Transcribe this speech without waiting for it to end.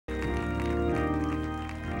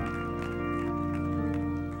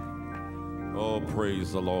Oh,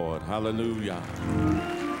 praise the Lord. Hallelujah.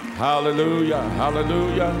 Hallelujah.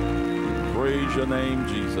 Hallelujah. Praise your name,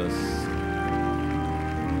 Jesus.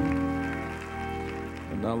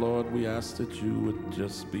 And now, Lord, we ask that you would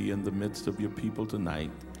just be in the midst of your people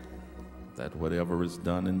tonight, that whatever is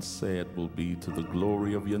done and said will be to the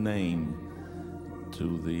glory of your name,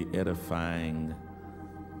 to the edifying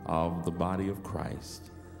of the body of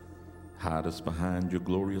Christ. Hide us behind your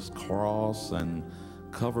glorious cross and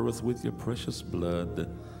cover us with your precious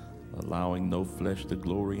blood, allowing no flesh to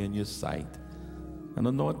glory in your sight. And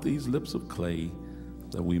anoint these lips of clay,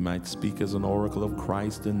 that we might speak as an oracle of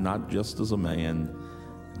Christ and not just as a man.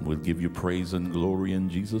 And we'll give you praise and glory in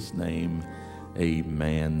Jesus' name.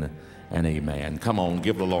 Amen and amen. Come on,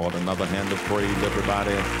 give the Lord another hand of praise,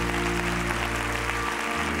 everybody.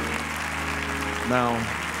 Now,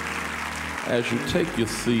 as you take your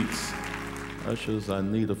seats, ushers, I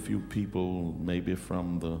need a few people, maybe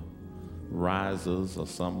from the risers or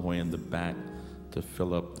somewhere in the back, to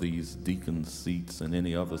fill up these deacon seats and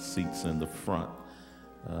any other seats in the front.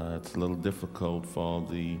 It's a little difficult for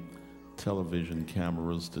the television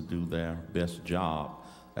cameras to do their best job.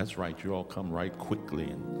 That's right, you all come right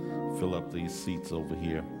quickly and fill up these seats over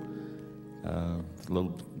here. It's a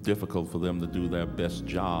little difficult for them to do their best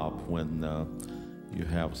job when you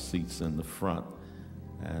have seats in the front.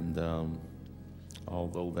 And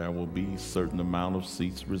although there will be a certain amount of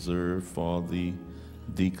seats reserved for the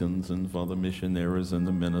deacons and for the missionaries and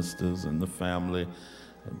the ministers and the family,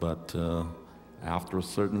 but after a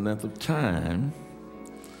certain length of time,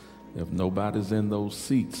 if nobody's in those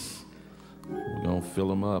seats, we're going to fill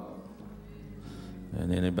them up.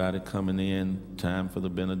 And anybody coming in, time for the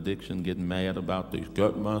benediction, getting mad about they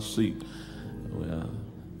got my seat. Well,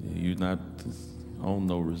 you're not on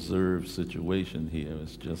no reserved situation here.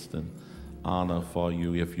 It's just an honor for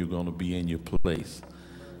you if you're going to be in your place.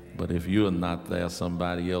 But if you're not there,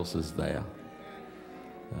 somebody else is there.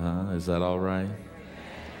 Is that all right?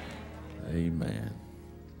 Amen.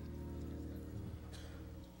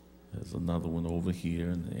 There's another one over here,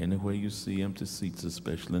 and anywhere you see empty seats,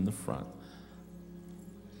 especially in the front.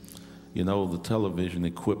 You know, the television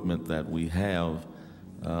equipment that we have,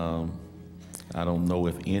 I don't know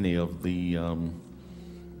if any of the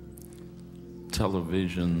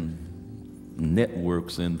television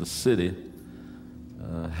networks in the city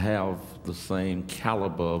have the same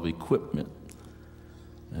caliber of equipment,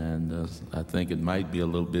 and I think it might be a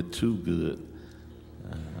little bit too good.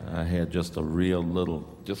 I had just one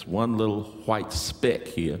little white speck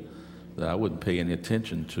here that I wouldn't pay any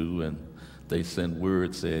attention to, and they sent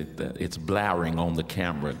word said that it's blaring on the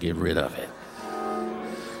camera, get rid of it.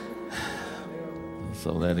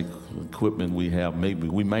 So that equipment we have, maybe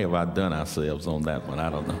we may have outdone ourselves on that one, I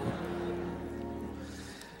don't know.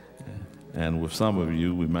 And with some of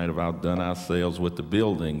you, we might have outdone ourselves with the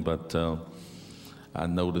building, but I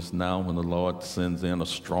notice now when the Lord sends in a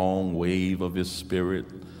strong wave of his spirit,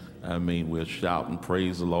 I mean, we'll shout and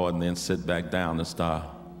praise the Lord and then sit back down and start.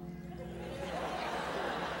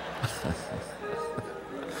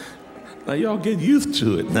 Now, y'all get used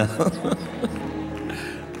to it now.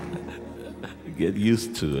 Get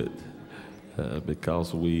used to it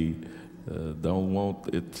because we don't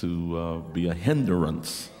want it to be a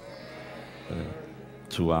hindrance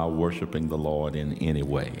to our worshiping the Lord in any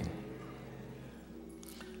way.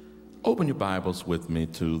 Open your Bibles with me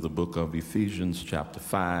to the book of Ephesians chapter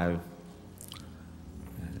 5.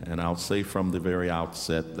 And I'll say from the very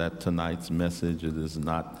outset that tonight's message, it is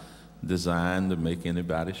not designed to make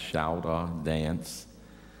anybody shout or dance,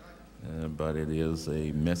 but it is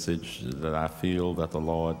a message that I feel that the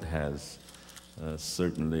Lord has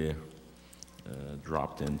certainly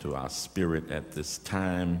dropped into our spirit at this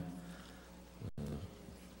time,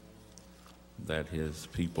 that his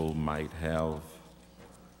people might have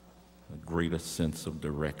a greater sense of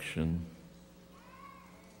direction.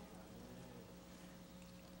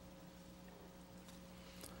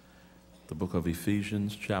 The book of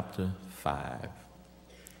Ephesians chapter 5.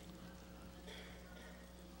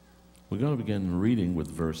 We're going to begin reading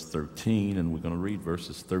with verse 13, and we're going to read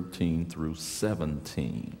verses 13 through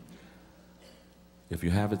 17. If you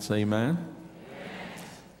have it, say amen.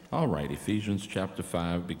 All right, Ephesians chapter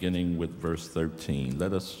 5, beginning with verse 13.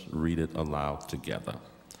 Let us read it aloud together.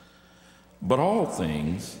 But all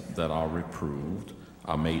things that are reproved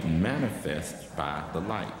are made manifest by the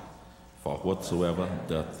light. For whatsoever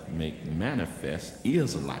doth make manifest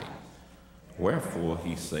is light. Wherefore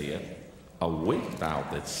he saith, Awake thou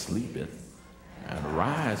that sleepeth, and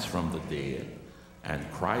rise from the dead,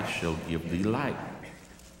 and Christ shall give thee light.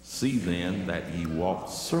 See then that ye walk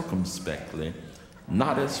circumspectly,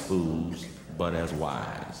 not as fools, but as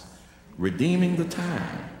wise, redeeming the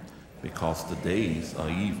time, because the days are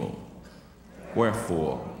evil.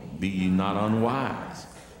 Wherefore, be ye not unwise,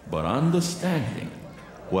 but understanding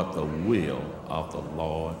what the will of the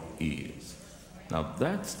Lord is. Now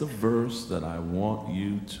that's the verse that I want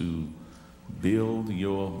you to build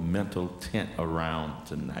your mental tent around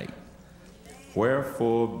tonight.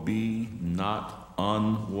 Wherefore be not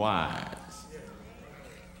unwise,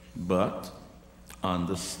 but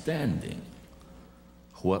understanding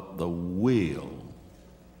what the will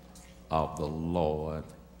of the Lord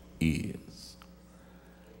is.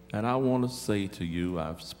 And I want to say to you,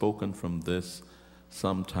 I've spoken from this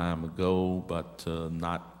some time ago, but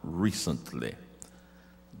not recently.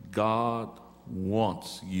 God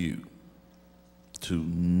wants you to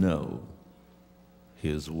know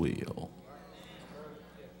his will.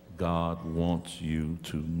 God wants you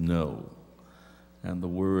to know. And the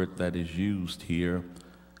word that is used here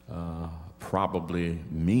probably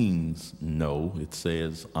means know. It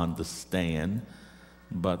says understand,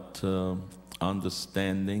 but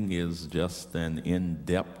understanding is just an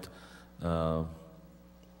in-depth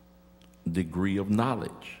degree of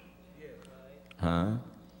knowledge.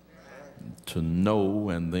 To know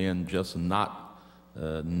and then just not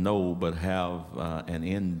know, but have an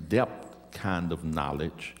in-depth kind of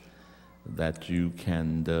knowledge that you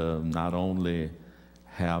can not only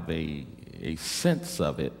have a sense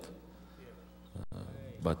of it,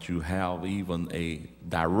 but you have even a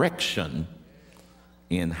direction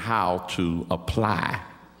in how to apply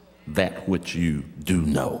that which you do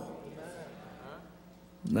know.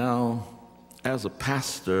 Now, as a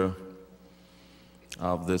pastor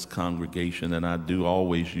of this congregation, and I do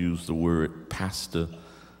always use the word pastor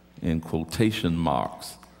in quotation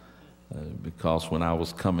marks, because when I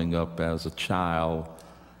was coming up as a child,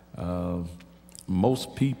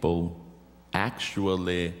 most people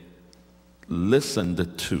actually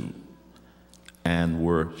listened to and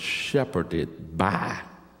were shepherded by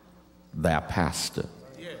their pastor.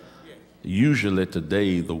 Usually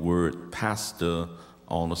today, the word pastor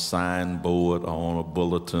on a signboard or on a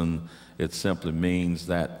bulletin, it simply means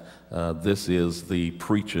that this is the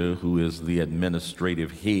preacher who is the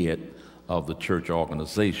administrative head of the church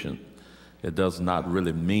organization. It does not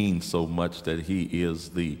really mean so much that he is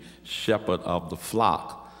the shepherd of the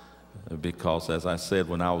flock, because as I said,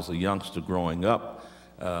 when I was a youngster growing up,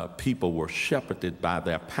 people were shepherded by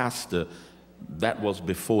their pastor. That was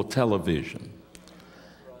before television.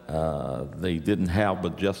 They didn't have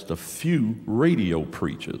but just a few radio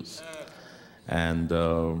preachers. And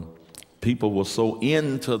people were so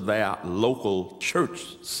into their local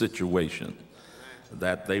church situation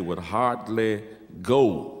that they would hardly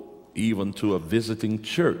go even to a visiting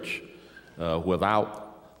church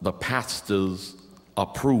without the pastor's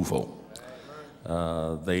approval.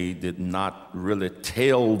 They did not really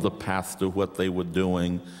tell the pastor what they were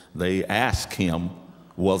doing. They asked him,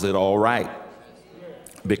 was it all right?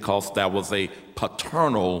 Because that was a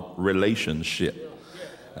paternal relationship.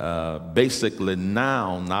 Basically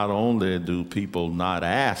now, not only do people not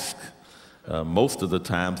ask, most of the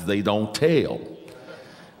times they don't tell.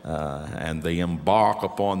 And they embark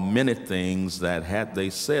upon many things that had they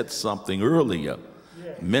said something earlier,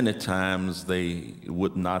 many times they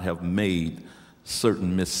would not have made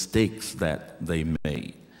certain mistakes that they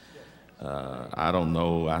made. I don't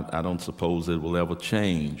know, I don't suppose it will ever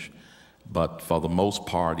change, but for the most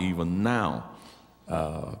part, even now,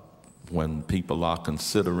 when people are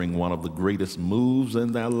considering one of the greatest moves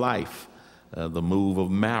in their life, the move of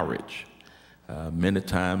marriage, many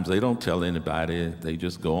times they don't tell anybody, they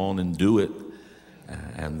just go on and do it.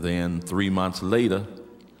 And then 3 months later,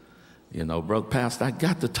 you know, Brother Pastor, I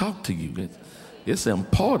got to talk to you. It's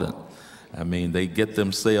important. I mean, they get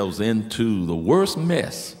themselves into the worst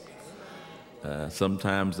mess.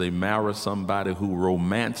 Sometimes they marry somebody who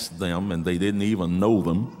romanced them and they didn't even know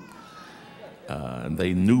them. And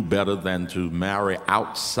they knew better than to marry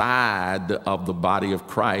outside of the body of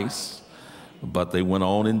Christ, but they went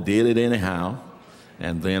on and did it anyhow.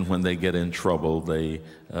 And then when they get in trouble, they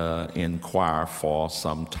inquire for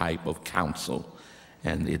some type of counsel.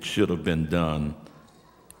 And it should have been done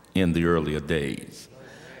in the earlier days.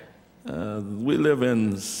 We live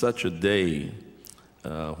in such a day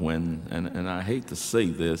when, and I hate to say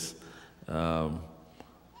this, but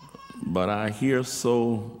I hear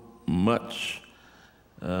so much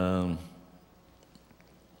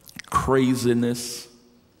craziness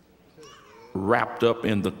wrapped up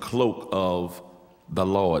in the cloak of the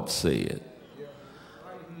Lord said.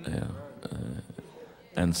 Yeah.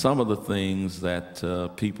 And some of the things that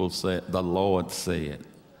people say, the Lord said,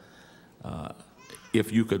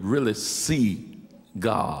 if you could really see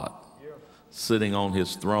God sitting on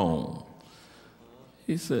his throne.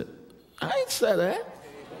 He said, I ain't said that.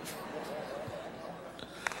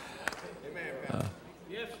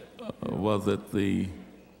 Was it the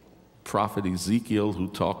prophet Ezekiel who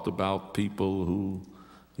talked about people who,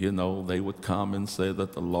 you know, they would come and say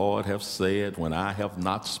that the Lord have said when I have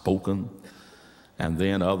not spoken, and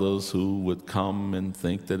then others who would come and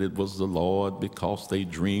think that it was the Lord because they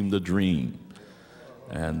dreamed a dream.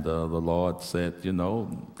 And the Lord said, you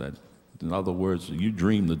know, that in other words, you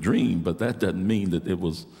dreamed the dream, but that doesn't mean that it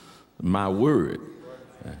was my word.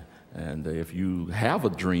 And if you have a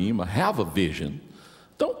dream or have a vision,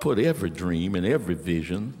 don't put every dream and every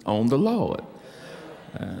vision on the Lord.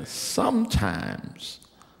 Sometimes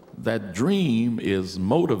that dream is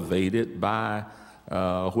motivated by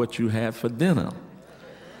what you had for dinner.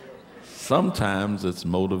 Sometimes it's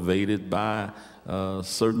motivated by a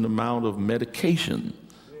certain amount of medication.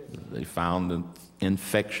 They found an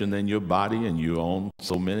infection in your body and you're on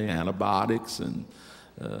so many antibiotics and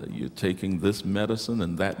you're taking this medicine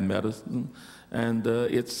and that medicine, and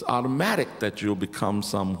it's automatic that you'll become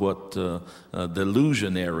somewhat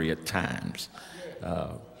delusionary at times.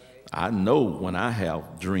 I know when I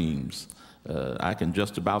have dreams, I can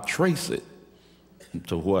just about trace it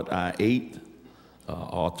to what I ate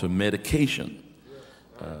or to medication.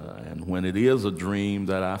 And when it is a dream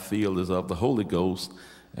that I feel is of the Holy Ghost,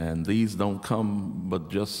 and these don't come but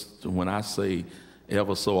just when I say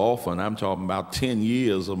ever so often, I'm talking about 10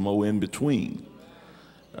 years or more in between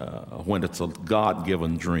when it's a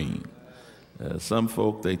God-given dream. Some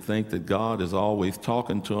folk, they think that God is always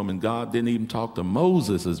talking to them, and God didn't even talk to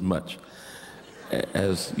Moses as much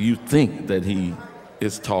as you think that he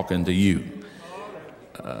is talking to you.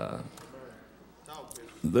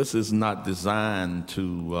 This is not designed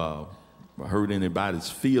to hurt anybody's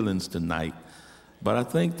feelings tonight, but I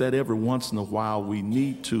think that every once in a while we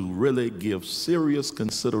need to really give serious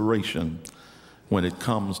consideration when it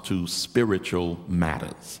comes to spiritual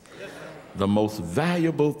matters. The most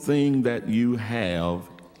valuable thing that you have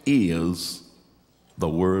is the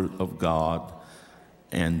Word of God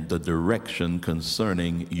and the direction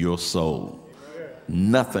concerning your soul.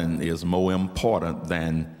 Nothing is more important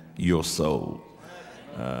than your soul.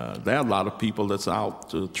 There are a lot of people that's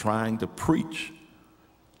out trying to preach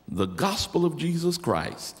the gospel of Jesus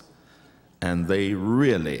Christ, and they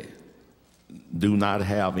really do not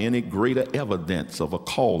have any greater evidence of a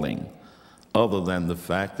calling other than the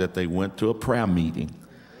fact that they went to a prayer meeting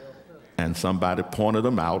and somebody pointed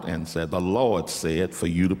them out and said, the Lord said for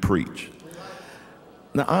you to preach.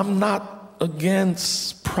 Now, I'm not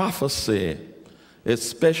against prophecy,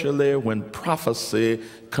 especially when prophecy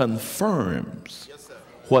confirms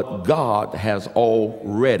what God has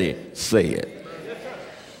already said.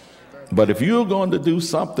 But if you're going to do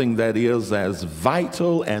something that is as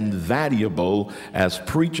vital and valuable as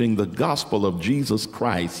preaching the gospel of Jesus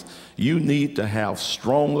Christ, you need to have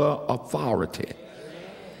stronger authority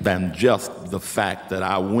than just the fact that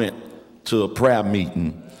I went to a prayer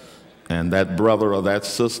meeting and that brother or that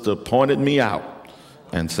sister pointed me out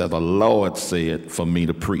and said, the Lord said for me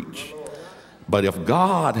to preach. But if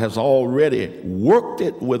God has already worked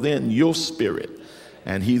it within your spirit,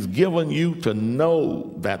 and he's given you to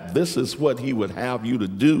know that this is what he would have you to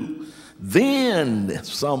do, then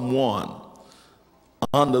someone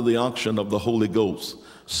under the unction of the Holy Ghost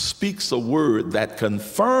speaks a word that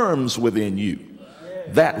confirms within you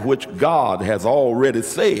that which God has already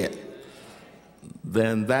said,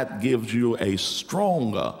 then that gives you a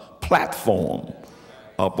stronger platform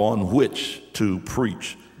upon which to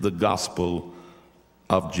preach the gospel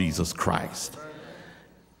of Jesus Christ.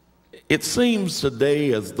 It seems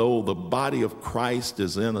today as though the body of Christ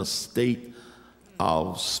is in a state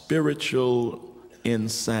of spiritual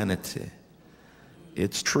insanity.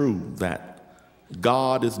 It's true that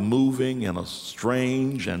God is moving in a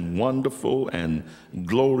strange and wonderful and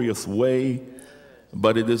glorious way,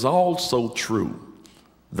 but it is also true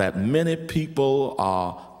that many people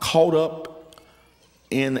are caught up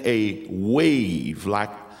in a wave,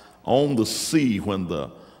 like on the sea when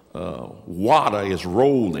the water is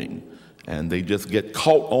rolling, and they just get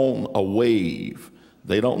caught on a wave.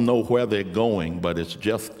 They don't know where they're going, but it's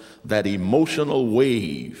just that emotional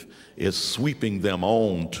wave is sweeping them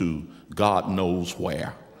on to God knows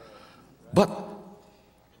where. But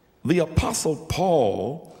the Apostle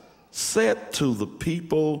Paul said to the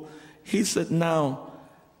people, he said, now,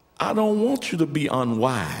 I don't want you to be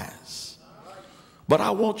unwise, but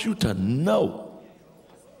I want you to know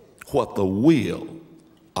what the will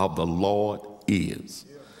of the Lord is.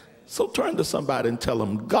 So turn to somebody and tell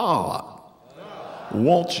them, God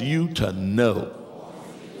wants you to know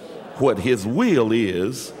what his will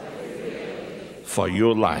is for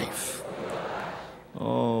your life.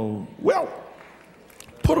 Oh, well,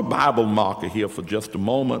 put a Bible marker here for just a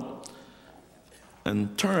moment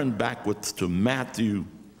and turn backwards to Matthew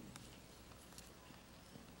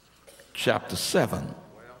chapter 7.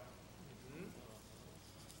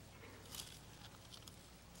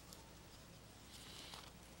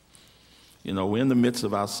 You know, we're in the midst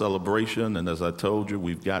of our celebration, and as I told you,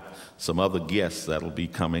 we've got some other guests that'll be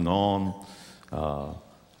coming on,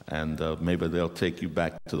 and maybe they'll take you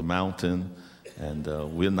back to the mountain, and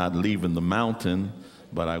we're not leaving the mountain,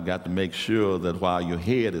 but I've got to make sure that while your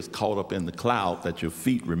head is caught up in the cloud, that your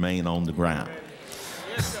feet remain on the ground.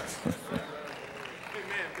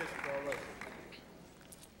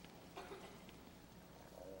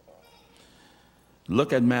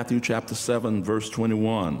 Look at Matthew chapter 7, verse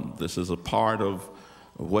 21. This is a part of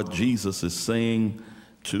what Jesus is saying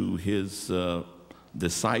to his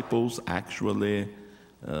disciples. Actually,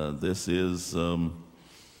 this is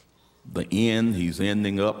the end. He's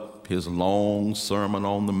ending up his long Sermon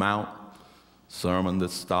on the Mount, sermon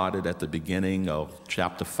that started at the beginning of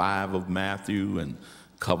chapter 5 of Matthew and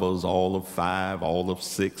covers all of 5, all of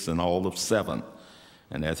 6, and all of 7.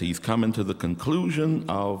 And as he's coming to the conclusion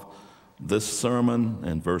of this sermon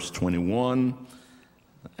in verse 21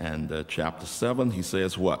 and chapter 7, he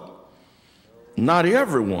says what? Not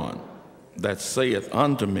everyone that saith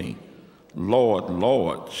unto me, Lord,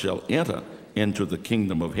 Lord, shall enter into the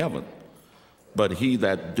kingdom of heaven, but he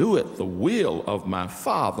that doeth the will of my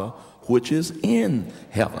Father which is in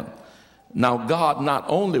heaven. Now, God not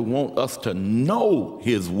only wants us to know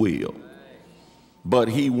his will, but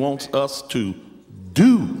he wants us to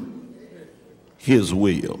do his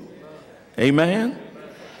will. Amen?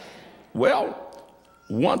 Well,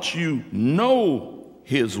 once you know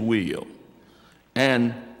his will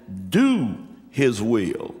and do his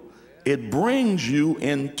will, it brings you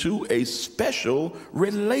into a special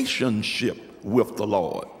relationship with the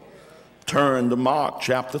Lord. Turn to Mark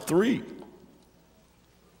chapter 3.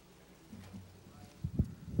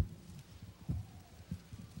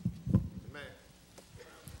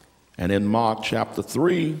 And in Mark chapter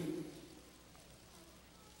 3,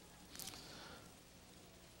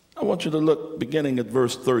 I want you to look beginning at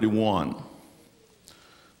verse 31.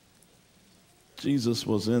 Jesus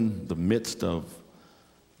was in the midst of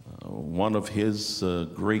one of his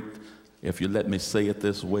great, if you let me say it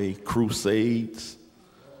this way, crusades.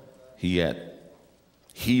 He had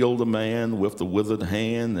healed a man with the withered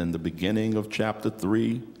hand in the beginning of chapter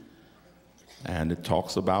 3. And it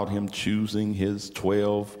talks about him choosing his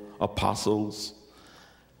 12 apostles.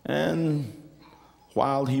 And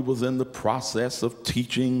while he was in the process of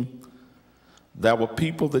teaching, there were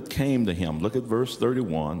people that came to him. Look at verse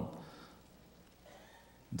 31.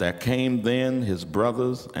 There came then his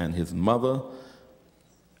brothers and his mother,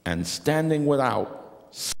 and standing without,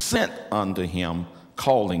 sent unto him,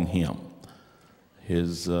 calling him.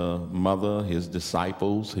 His mother, his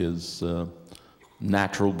disciples, his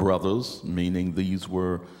natural brothers, meaning these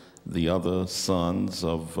were the other sons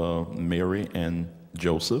of Mary and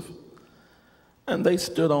Joseph. And they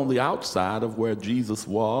stood on the outside of where Jesus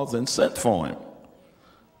was and sent for him.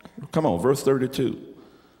 Come on, verse 32.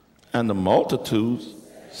 And the multitudes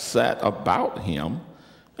sat about him,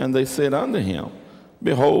 and they said unto him,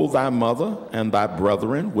 Behold, thy mother and thy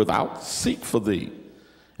brethren without seek for thee.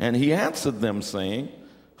 And he answered them, saying,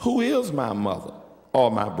 Who is my mother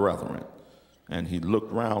or my brethren? And he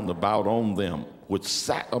looked round about on them which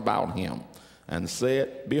sat about him, and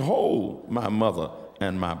said, Behold, my mother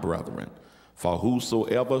and my brethren. For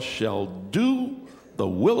whosoever shall do the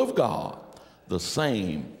will of God, the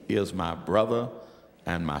same is my brother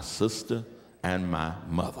and my sister and my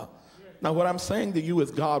mother. Now, what I'm saying to you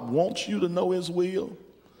is God wants you to know his will.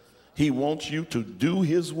 He wants you to do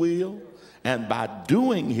his will. And by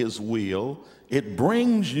doing his will, it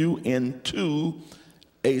brings you into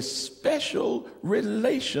a special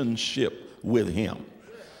relationship with him.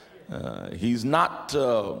 He's not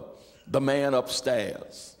the man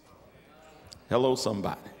upstairs. Hello,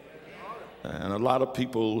 somebody. And a lot of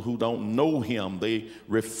people who don't know him, they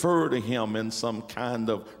refer to him in some kind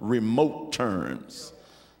of remote terms.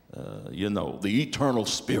 You know, the eternal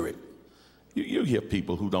spirit. You hear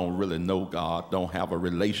people who don't really know God, don't have a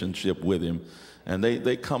relationship with him, and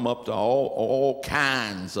they come up to all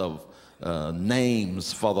kinds of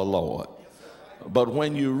names for the Lord. But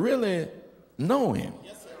when you really know him,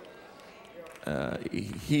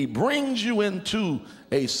 he brings you into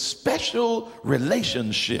a special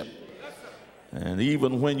relationship. And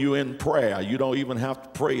even when you're in prayer, you don't even have to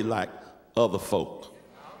pray like other folk,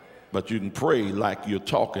 but you can pray like you're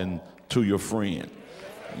talking to your friend.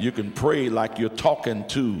 You can pray like you're talking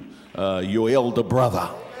to your elder brother.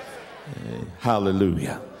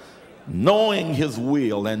 Hallelujah. Knowing his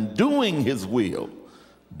will and doing his will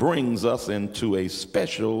brings us into a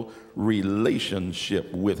special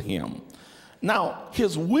relationship with him. Now,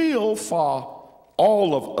 his will for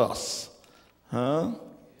all of us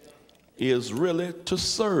is really to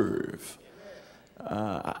serve.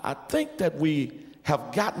 I think that we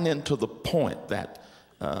have gotten into the point that,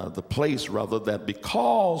 that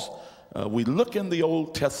because we look in the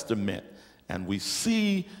Old Testament and we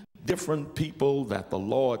see different people that the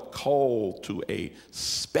Lord called to a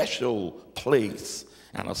special place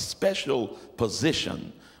and a special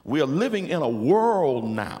position, we are living in a world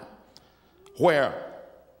now where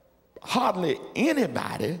hardly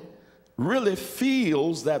anybody really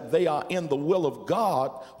feels that they are in the will of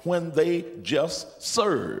God when they just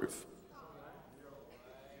serve.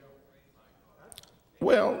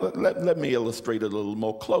 Well, let me illustrate it a little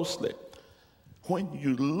more closely. When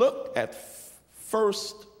you look at 1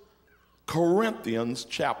 Corinthians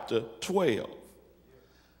chapter 12,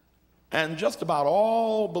 and just about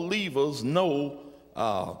all believers know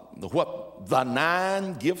what the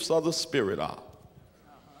 9 gifts of the Spirit are.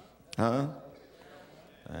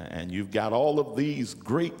 And you've got all of these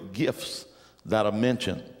great gifts that are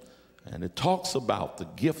mentioned. And it talks about the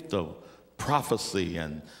gift of prophecy,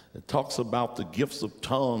 and it talks about the gifts of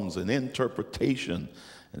tongues and interpretation,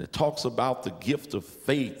 and it talks about the gift of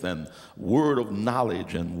faith and word of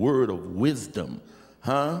knowledge and word of wisdom.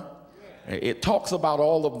 It talks about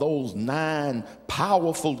all of those 9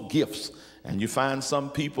 powerful gifts. And you find some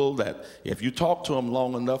people that if you talk to them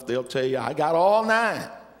long enough, they'll tell you, I got all 9.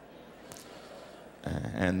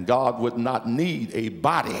 And God would not need a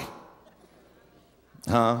body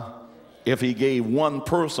if he gave one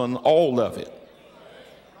person all of it.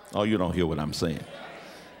 Oh, you don't hear what I'm saying.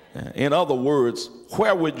 In other words,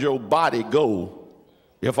 where would your body go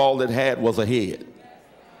if all it had was a head?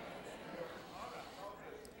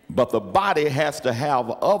 But the body has to have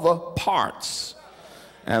other parts.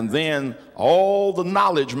 And then all the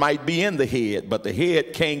knowledge might be in the head, but the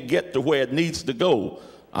head can't get to where it needs to go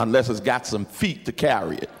unless it's got some feet to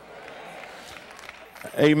carry it.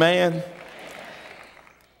 Amen.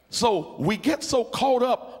 So we get so caught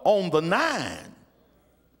up on the 9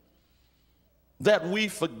 that we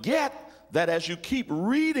forget that as you keep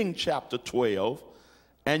reading chapter 12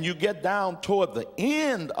 and you get down toward the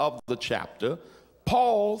end of the chapter,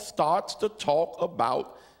 Paul starts to talk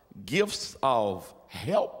about gifts of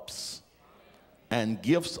helps and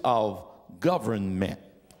gifts of government.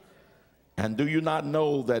 And do you not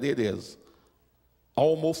know that it is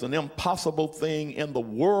almost an impossible thing in the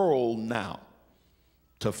world now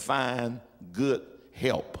to find good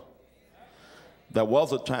help? There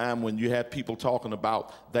was a time when you had people talking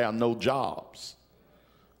about there are no jobs.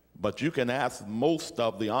 But you can ask most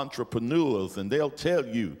of the entrepreneurs and they'll tell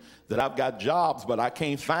you that I've got jobs, but I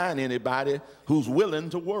can't find anybody who's willing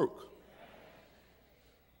to work.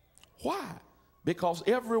 Why? Because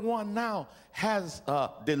everyone now has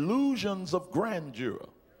delusions of grandeur.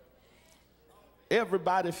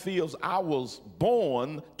 Everybody feels I was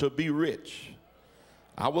born to be rich.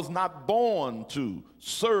 I was not born to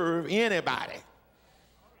serve anybody,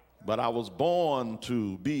 but I was born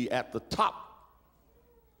to be at the top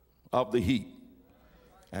of the heap.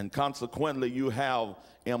 And consequently, you have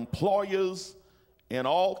employers in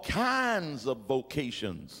all kinds of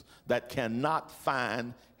vocations that cannot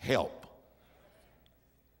find help.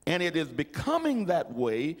 And it is becoming that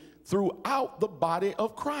way throughout the body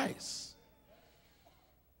of Christ.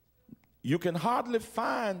 You can hardly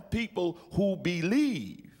find people who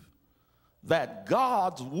believe that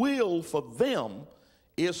God's will for them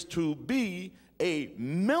is to be a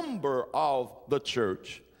member of the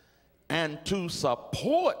church and to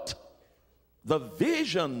support the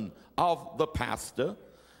vision of the pastor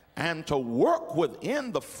and to work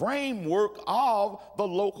within the framework of the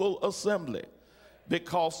local assembly.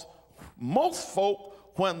 Because most folk,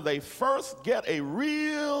 when they first get a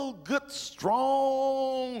real good,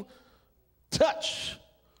 strong touch,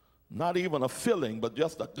 not even a feeling, but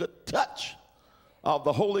just a good touch of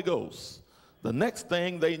the Holy Ghost, the next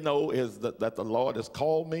thing they know is that the Lord has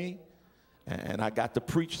called me and I got to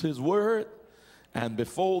preach his word. And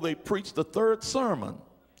before they preach the 3rd sermon,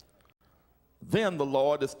 then the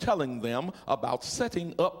Lord is telling them about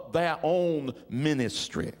setting up their own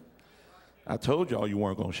ministry. I told y'all you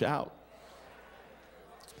weren't going to shout.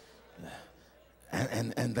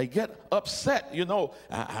 And they get upset, you know.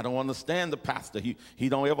 I don't understand the pastor. He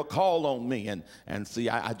don't ever call on me. And see,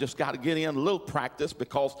 I just got to get in a little practice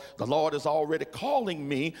because the Lord is already calling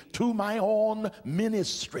me to my own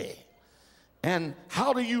ministry. And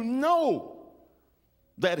how do you know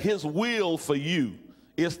that his will for you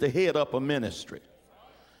is to head up a ministry?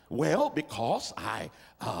 Well, because I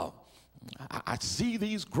see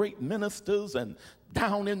these great ministers, and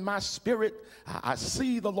down in my spirit, I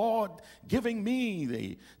see the Lord giving me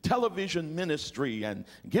the television ministry and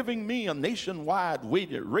giving me a nationwide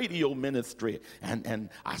radio ministry. And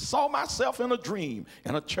I saw myself in a dream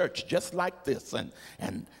in a church just like this.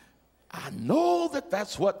 And I know that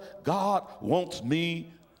that's what God wants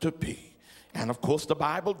me to be. And of course, the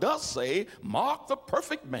Bible does say, mark the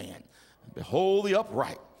perfect man, behold the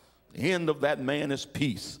upright. The end of that man is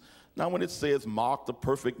peace. Now, when it says mark the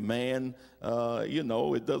perfect man,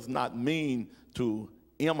 it does not mean to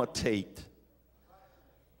imitate.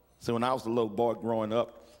 So when I was a little boy growing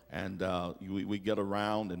up, and we get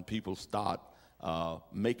around and people start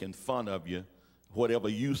making fun of you, whatever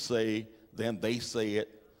you say, then they say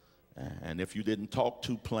it. And if you didn't talk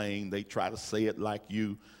too plain, they try to say it like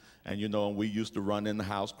you. And we used to run in the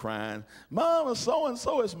house crying, Mama,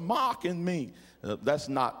 so-and-so is mocking me. That's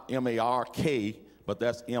not M-A-R-K, but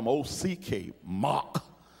that's M-O-C-K, mock.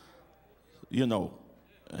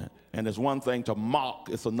 And it's one thing to mock,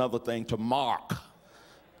 it's another thing to mark.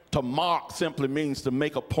 To mark simply means to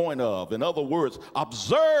make a point of. In other words,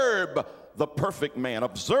 observe the perfect man.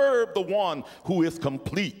 Observe the one who is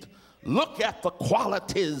complete. Look at the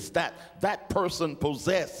qualities that person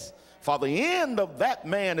possesses. For the end of that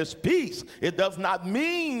man is peace. It does not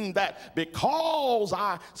mean that because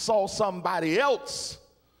I saw somebody else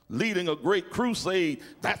leading a great crusade,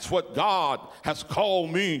 that's what God has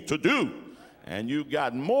called me to do. And you've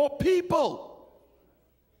got more people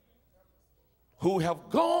who have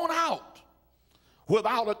gone out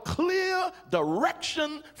without a clear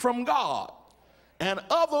direction from God, and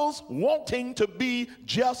others wanting to be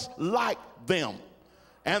just like them.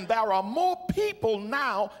 And there are more people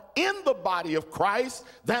now in the body of Christ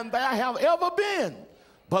than there have ever been.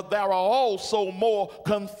 But there are also more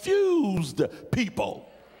confused people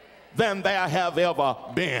than there have ever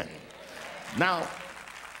been. Now,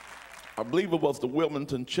 I believe it was the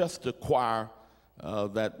Wilmington Chester Choir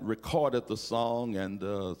that recorded the song,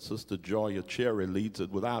 and Sister Joya Cherry leads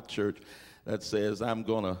it with our church, that says, I'm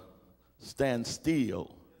going to stand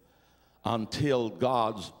still until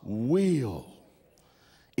God's will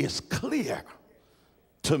is clear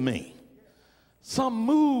to me. Some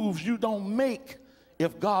moves you don't make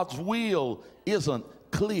if God's will isn't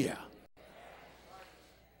clear.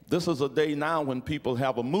 This is a day now when people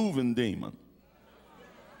have a moving demon.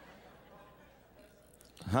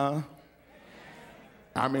 Huh?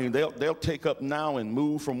 I mean, they'll take up now and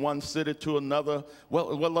move from one city to another.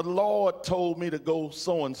 Well, the Lord told me to go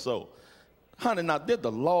so-and-so. Honey, now, did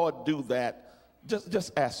the Lord do that?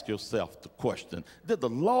 Just ask yourself the question. Did the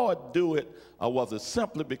Lord do it, or was it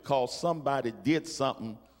simply because somebody did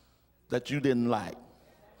something that you didn't like?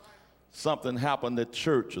 Something happened at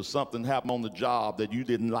church, or something happened on the job that you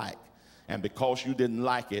didn't like. And because you didn't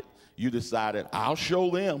like it, you decided, I'll show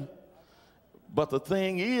them. But the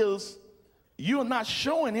thing is, you're not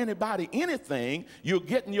showing anybody anything. You're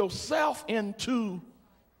getting yourself into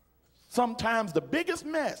sometimes the biggest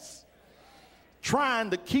mess, trying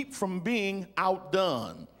to keep from being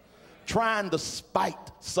outdone, trying to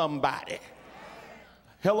spite somebody.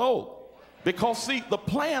 Hello? Because, see, the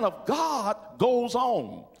plan of God goes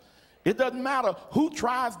on. It doesn't matter who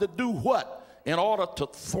tries to do what in order to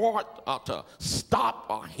thwart or to stop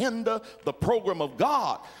or hinder the program of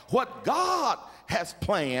God. What God has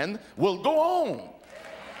planned will go on.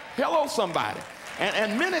 Hello, somebody.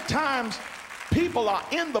 And many times people are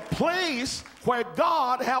in the place where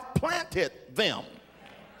God have planted them.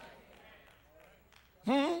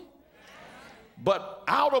 But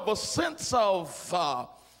out of a sense of, how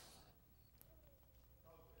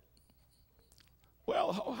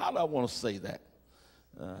do I want to say that?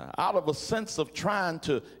 Out of a sense of trying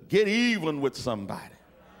to get even with somebody,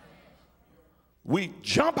 we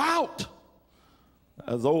jump out,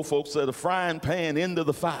 as old folks say, the frying pan into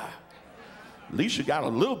the fire. At least you got a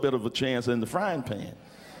little bit of a chance in the frying pan.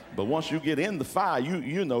 But once you get in the fire,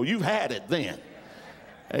 you know you've had it then.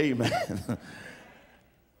 Amen.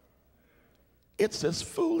 It's as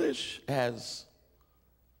foolish as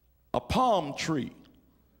a palm tree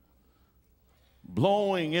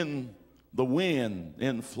blowing in the wind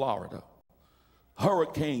in Florida,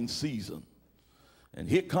 hurricane season. And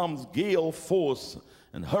here comes gale force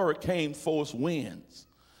and hurricane force winds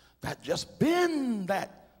that just bend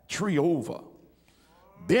that tree over.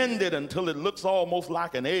 Bend it until it looks almost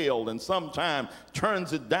like an L, and sometimes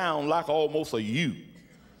turns it down like almost a U.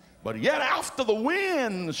 But yet after the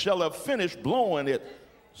wind shall have finished blowing, it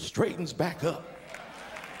straightens back up.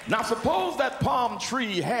 Now suppose that palm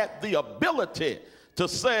tree had the ability to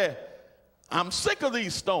say, I'm sick of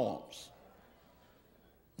these storms.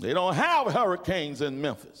 They don't have hurricanes in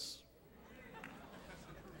Memphis.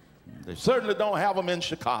 They certainly don't have them in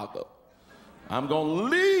Chicago. I'm going to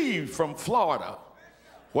leave from Florida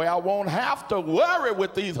where I won't have to worry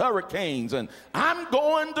with these hurricanes, and I'm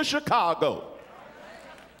going to Chicago.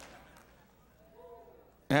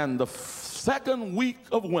 And the second week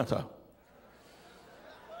of winter,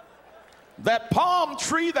 that palm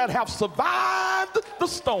tree that have survived the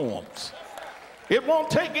storms, it won't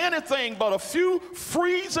take anything but a few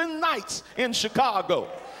freezing nights in Chicago.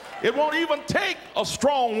 It won't even take a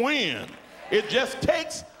strong wind. It just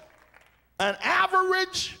takes an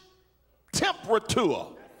average temperature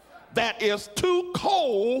that is too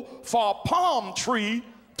cold for a palm tree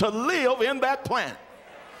to live in that planet,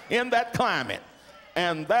 in that climate.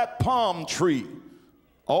 And that palm tree,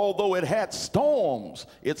 although it had storms,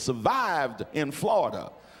 it survived in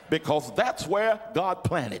Florida because that's where God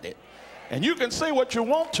planted it. And you can say what you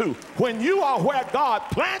want to. When you are where God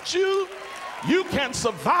plants you, you can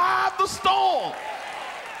survive the storm.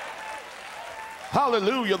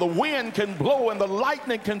 Hallelujah. The wind can blow and the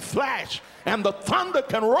lightning can flash and the thunder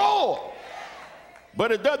can roar.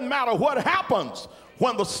 But it doesn't matter what happens.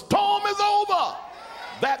 When the storm is over,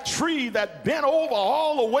 that tree that bent over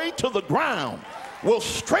all the way to the ground will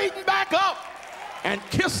straighten back up and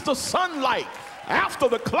kiss the sunlight after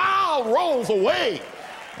the cloud rolls away.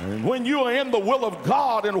 And when you are in the will of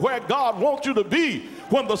God and where God wants you to be,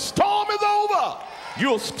 when the storm is over,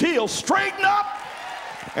 you'll still straighten up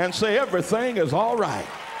and say everything is all right.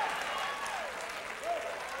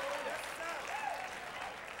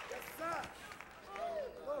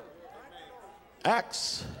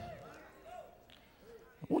 Acts.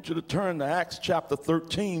 I want you to turn to Acts chapter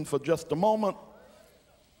 13 for just a moment.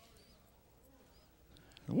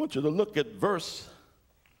 I want you to look at verse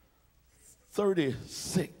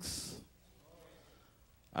 36.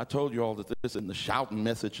 I told you all that this isn't the shouting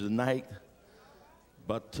message tonight,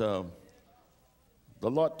 but the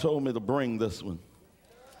Lord told me to bring this one.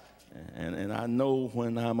 And I know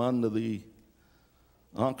when I'm under the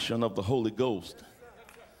unction of the Holy Ghost.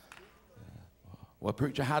 Well,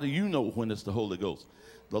 preacher, how do you know when it's the Holy Ghost?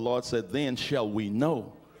 The Lord said, then shall we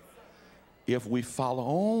know if we follow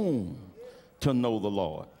on to know the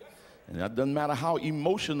Lord. And it doesn't matter how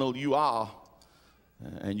emotional you are,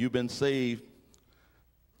 and you've been saved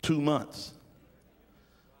 2 months.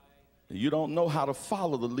 You don't know how to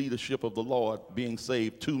follow the leadership of the Lord being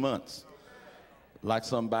saved 2 months, like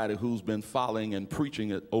somebody who's been following and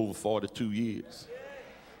preaching it over 42 years.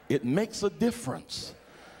 It makes a difference.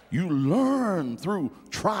 You learn through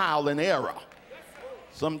trial and error.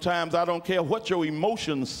 Sometimes I don't care what your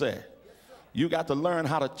emotions say. You got to learn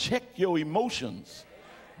how to check your emotions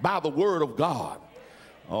by the word of God.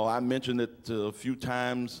 Oh, I mentioned it a few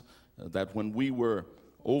times that when we were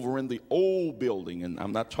over in the old building, and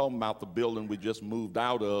I'm not talking about the building we just moved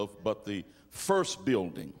out of, but the first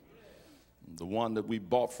building, the one that we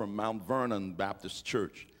bought from Mount Vernon Baptist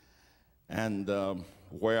Church, and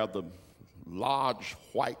where the large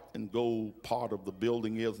white and gold part of the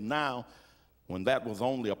building is now, when that was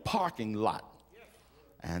only a parking lot.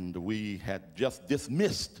 And we had just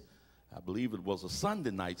dismissed, I believe it was a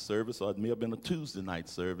Sunday night service, or it may have been a Tuesday night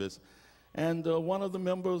service. And one of the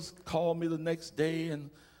members called me the next day and,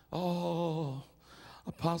 oh,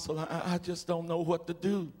 Apostle, I just don't know what to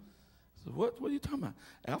do. So what are you talking about?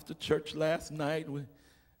 After church last night,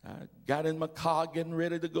 I got in my car getting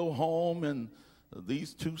ready to go home, and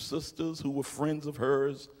these two sisters who were friends of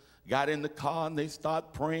hers got in the car and they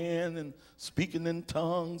started praying and speaking in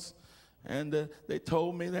tongues. And they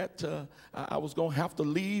told me that I was going to have to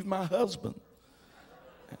leave my husband.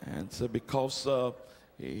 And said, because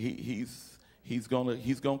he's going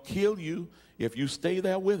to kill you if you stay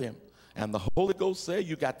there with him. And the Holy Ghost said,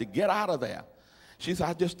 you got to get out of there. She said,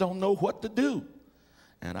 I just don't know what to do.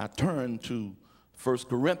 And I turned to 1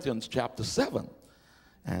 Corinthians chapter 7.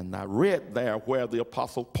 And I read there where the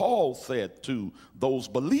Apostle Paul said to those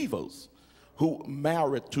believers who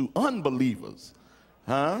married to unbelievers,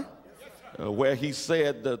 where he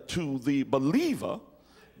said to the believer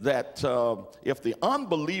that if the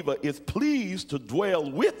unbeliever is pleased to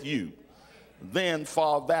dwell with you, then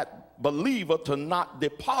for that believer to not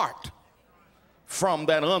depart from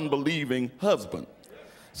that unbelieving husband.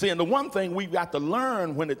 See, and the one thing we've got to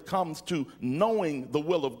learn when it comes to knowing the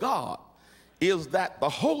will of God is that the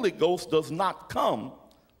Holy Ghost does not come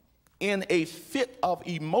in a fit of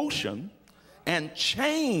emotion and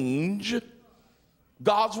change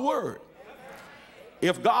God's word.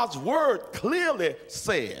 If God's word clearly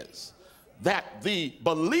says that the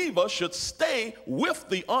believer should stay with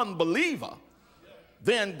the unbeliever,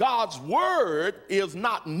 then God's word is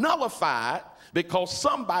not nullified because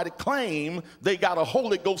somebody claimed they got a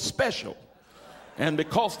Holy Ghost special. And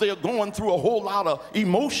because they're going through a whole lot of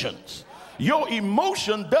emotions. Your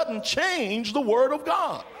emotion doesn't change the word of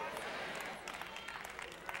God.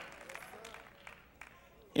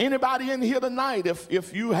 Anybody in here tonight,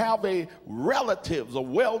 if you have a relative, a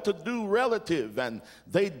well-to-do relative, and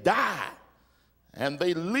they die, and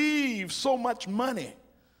they leave so much money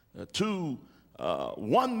to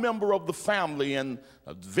one member of the family and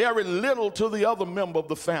very little to the other member of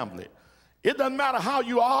the family, it doesn't matter how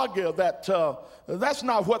you argue that that's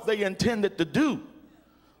not what they intended to do.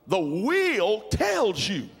 The will tells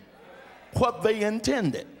you what they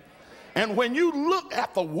intended. And when you look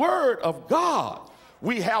at the word of God,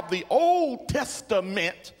 we have the Old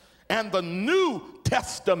Testament and the New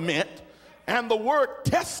Testament, and the word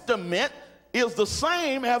testament is the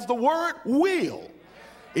same as the word will.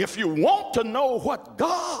 If you want to know what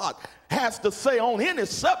God has to say on any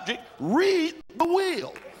subject, read the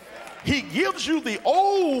will. He gives you the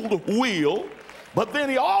old will, but then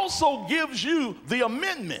he also gives you the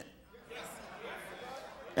amendment.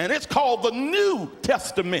 And it's called the New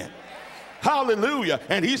Testament. Hallelujah.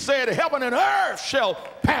 And he said, heaven and earth shall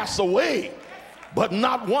pass away, but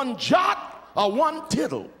not one jot or one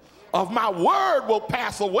tittle of my word will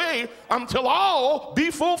pass away until all be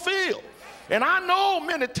fulfilled. And I know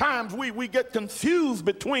many times we get confused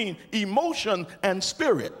between emotion and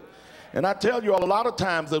spirit. And I tell you a lot of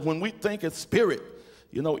times that when we think it's spirit,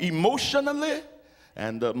 you know, emotionally,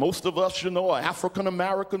 and most of us, you know, are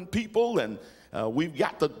African-American people, and we've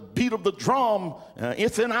got the beat of the drum,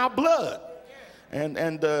 it's in our blood.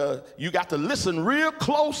 And you got to listen real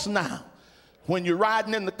close now when you're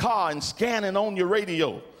riding in the car and scanning on your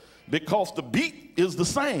radio, because the beat is the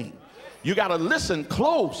same. You got to listen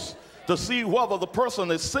close to see whether the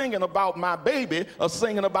person is singing about my baby or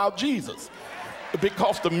singing about Jesus,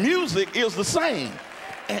 because the music is the same.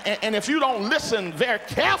 And if you don't listen very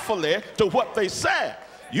carefully to what they say,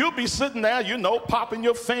 you'll be sitting there, you know, popping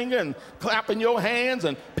your finger and clapping your hands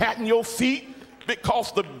and patting your feet,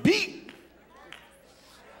 because the beat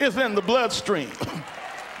is in the bloodstream.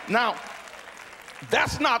 Now,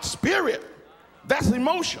 that's not spirit, that's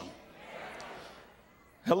emotion.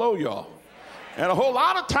 Hello, y'all. And a whole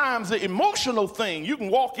lot of times the emotional thing, you can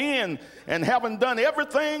walk in and having done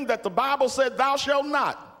everything that the Bible said thou shalt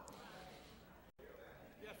not,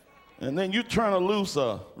 and then you turn loose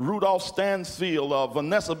a Rudolph Stansfield or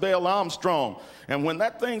Vanessa Bell Armstrong, and when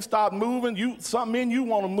that thing starts moving, something in you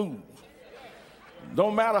want to move.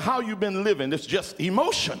 Don't matter how you've been living, it's just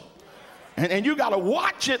emotion. And you got to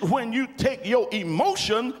watch it when you take your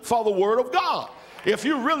emotion for the word of God. If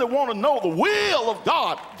you really want to know the will of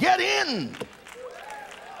God, get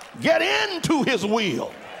into his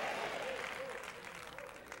will.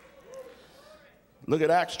 Look at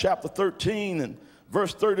Acts chapter 13 and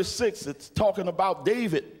verse 36. It's talking about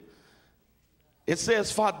David. It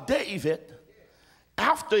says, for David,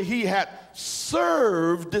 after he had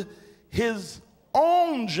served his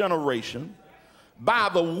own generation by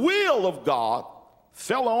the will of God,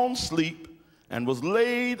 fell on sleep and was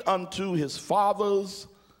laid unto his fathers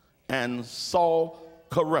and saw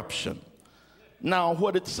corruption. Now,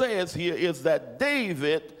 what it says here is that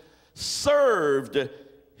David served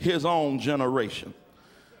his own generation.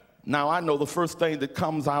 Now, I know the first thing that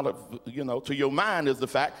comes out of, you know, to your mind is the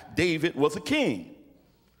fact David was a king.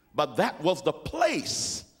 But that was the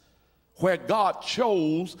place where God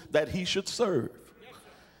chose that he should serve.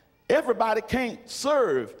 Everybody can't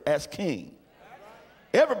serve as king.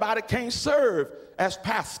 Everybody can't serve as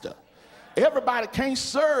pastor. Everybody can't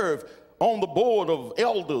serve on the board of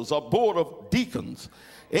elders or board of deacons.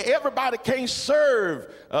 Everybody can't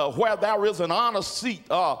serve where there is an honor seat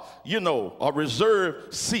or, you know, a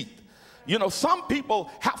reserved seat. You know, some people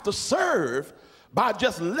have to serve by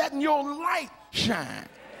just letting your light shine.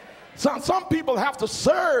 Some people have to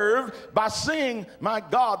serve by seeing, my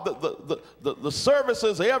God, the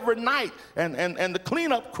services every night and the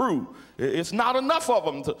cleanup crew. It's not enough of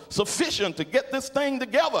them sufficient to get this thing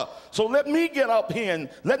together. So let me get up here and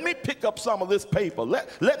let me pick up some of this paper.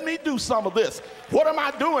 Let me do some of this. What am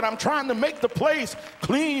I doing? I'm trying to make the place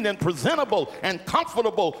clean and presentable and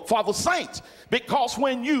comfortable for the saints. Because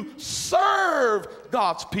when you serve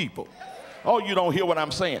God's people, oh, you don't hear what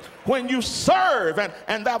I'm saying. When you serve,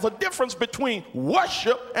 and there's a difference between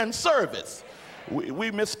worship and service.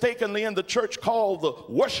 We mistakenly in the church call the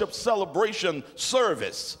worship celebration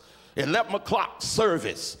service. 11 o'clock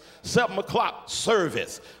service, 7 o'clock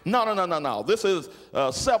service. No. This is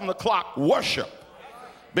 7 o'clock worship,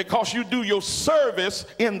 because you do your service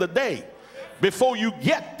in the day. before you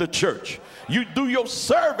get to church. You do your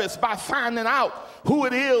service by finding out who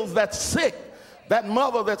it is that's sick. That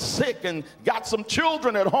mother that's sick and got some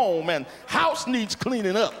children at home and house needs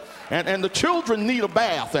cleaning up. And the children need a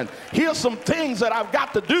bath. And here's some things that I've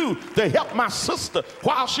got to do to help my sister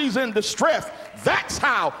while she's in distress. That's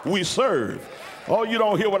how we serve. Oh, you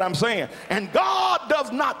don't hear what I'm saying. And God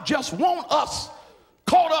does not just want us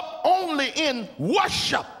caught up only in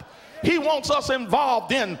worship. He wants us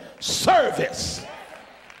involved in service.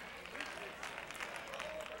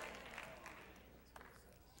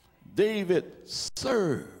 David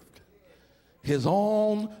served his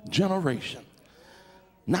own generation.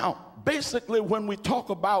 Now, basically, when we talk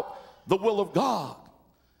about the will of God,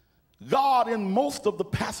 God, in most of the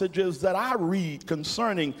passages that I read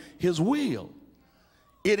concerning his will,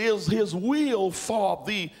 it is his will for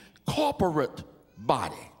the corporate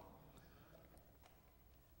body.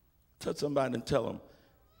 Touch somebody and tell them,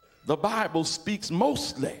 the Bible speaks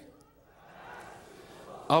mostly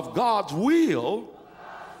of God's will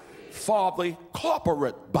for the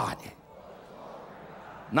corporate body.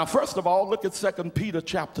 Now, first of all, look at 2 Peter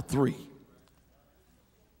chapter 3.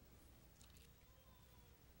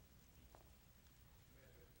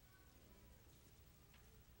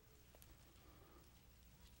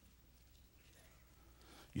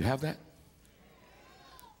 You have that?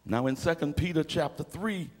 Now, in 2 Peter chapter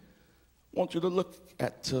 3, I want you to look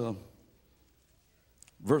at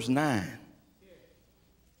verse 9.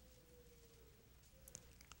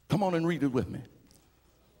 Come on and read it with me.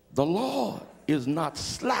 The Lord is not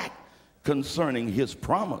slack concerning his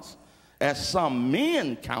promise, as some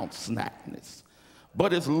men count slackness,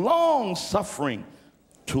 but is long-suffering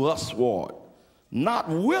to usward, not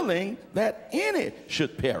willing that any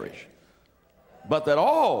should perish, but that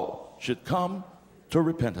all should come to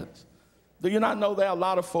repentance. Do you not know there are a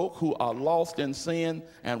lot of folk who are lost in sin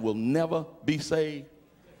and will never be saved?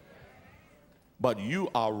 But you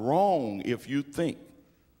are wrong if you think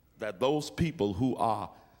that those people who are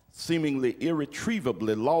seemingly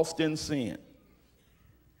irretrievably lost in sin,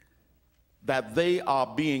 that they are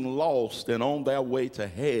being lost and on their way to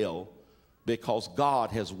hell because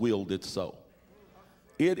God has willed it so.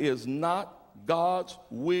 It is not God's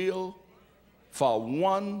will for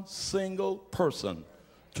one single person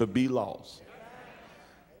to be lost.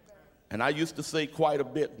 And I used to say quite a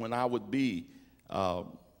bit when I would be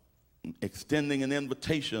extending an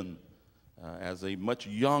invitation as a much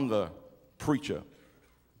younger preacher,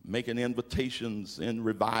 making invitations in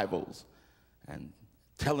revivals and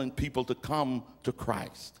telling people to come to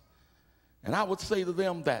Christ. And I would say to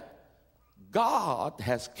them that God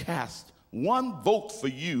has cast one vote for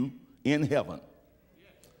you in heaven.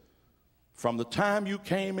 From the time you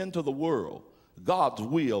came into the world, God's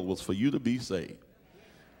will was for you to be saved.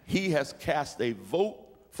 He has cast a vote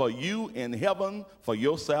for you in heaven for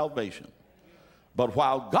your salvation. But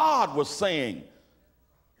while God was saying,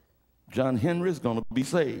 John Henry's going to be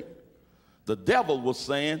saved, the devil was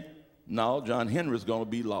saying, no, John Henry's going to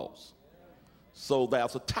be lost. So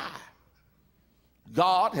there's a tie.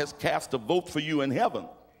 God has cast a vote for you in heaven,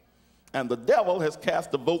 and the devil has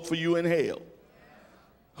cast a vote for you in hell.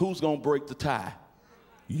 Who's going to break the tie?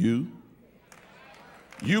 You.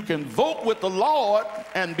 You can vote with the Lord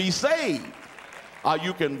and be saved, or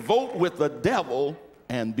you can vote with the devil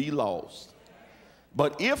and be lost.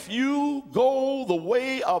 But if you go the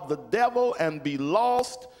way of the devil and be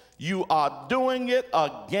lost, you are doing it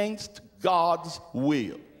against God's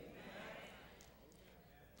will.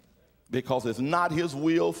 Because it's not his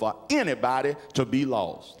will for anybody to be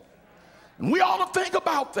lost. And we ought to think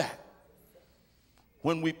about that.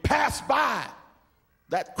 When we pass by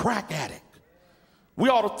that crack addict, we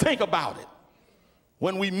ought to think about it.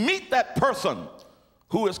 When we meet that person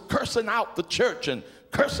who is cursing out the church and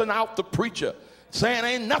cursing out the preacher, saying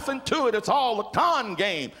ain't nothing to it, it's all a con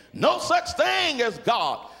game, no such thing as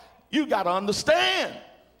God. You got to understand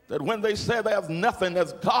that when they say there's nothing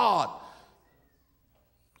as God,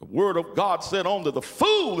 the word of God said only the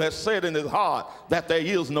fool has said in his heart that there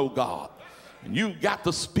is no God. And you've got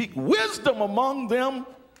to speak wisdom among them,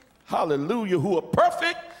 hallelujah, who are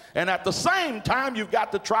perfect, and at the same time you've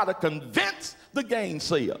got to try to convince the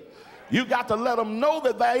gainsayer. You've got to let them know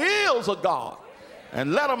that there is a God,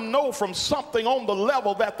 and let them know from something on the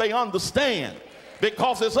level that they understand.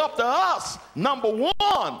 Because it's up to us. Number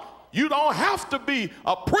one, you don't have to be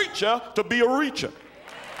a preacher to be a reacher.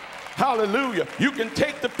 Hallelujah. You can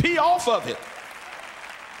take the P off of it.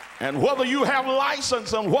 And whether you have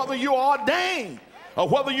license and whether you're ordained or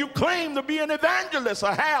whether you claim to be an evangelist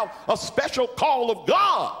or have a special call of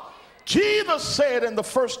God, Jesus said in the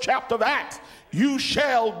first chapter of Acts, you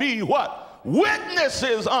shall be what?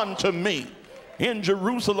 Witnesses unto me. in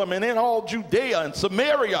Jerusalem and in all Judea and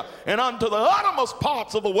Samaria and unto the uttermost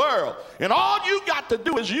parts of the world. And all you got to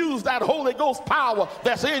do is use that Holy Ghost power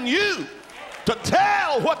that's in you to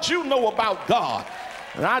tell what you know about God.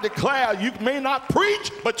 And I declare, you may not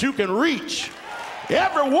preach, but you can reach.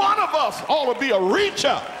 Every one of us ought to be a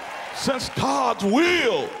reacher, since God's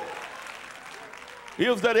will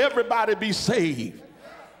is that everybody be saved.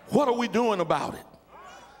 What are we doing about it?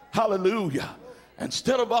 Hallelujah.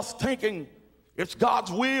 Instead of us thinking it's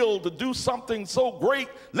God's will to do something so great,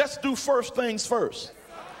 let's do first things first.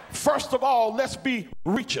 First of all, let's be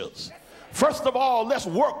reachers. First of all, let's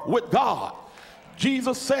work with God.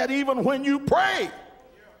 Jesus said, even when you pray,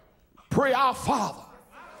 pray, our Father,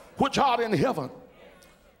 which art in heaven,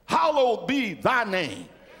 hallowed be thy name.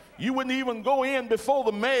 You wouldn't even go in before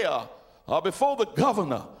the mayor or before the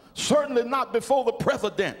governor, certainly not before the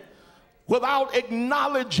president, without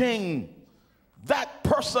acknowledging that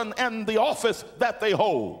person and the office that they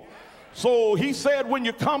hold. So he said, when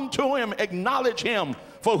you come to him, acknowledge him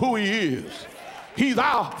for who he is. He's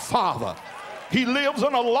our Father. He lives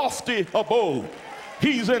in a lofty abode.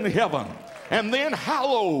 He's in heaven. And then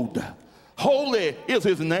hallowed, holy is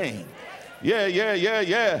his name.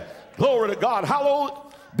 Yeah. Glory to God.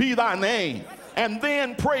 Hallowed be thy name. And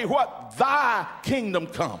then pray what? Thy kingdom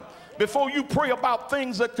come. Before you pray about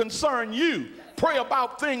things that concern you, pray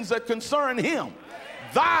about things that concern him.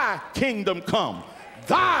 Thy kingdom come.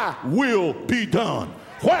 Thy will be done.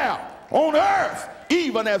 Where? On earth,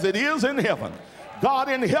 even as it is in heaven. God,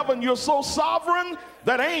 in heaven, you're so sovereign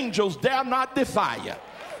that angels dare not defy you.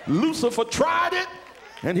 Lucifer tried it,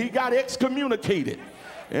 and he got excommunicated.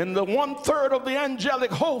 And the 1/3 of the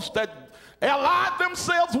angelic host that allied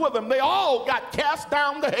themselves with him, they all got cast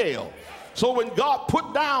down to hell. So when God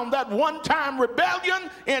put down that one-time rebellion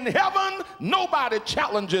in heaven, nobody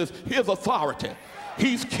challenges his authority.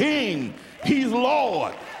 He's king. He's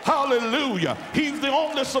Lord. Hallelujah. He's the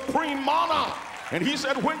only supreme monarch. And he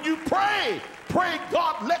said, when you pray, pray,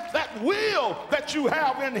 God, let that will that you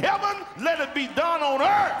have in heaven, let it be done on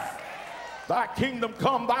earth. Thy kingdom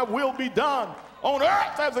come, thy will be done on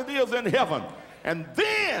earth as it is in heaven. And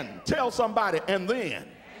then, tell somebody, and then,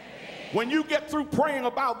 when you get through praying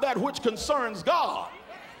about that which concerns God,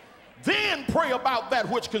 then pray about that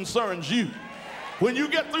which concerns you. When you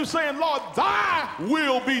get through saying, Lord, thy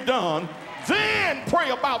will be done, then pray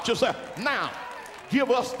about yourself. Now,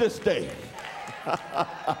 give us this day.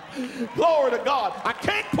 Glory to God. I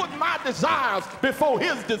can't put my desires before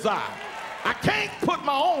his desire. I can't put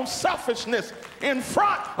my own selfishness in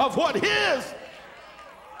front of what his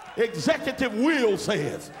executive will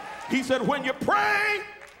says. He said, when you pray,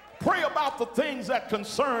 pray about the things that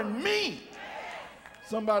concern me.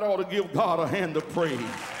 Somebody ought to give God a hand of praise.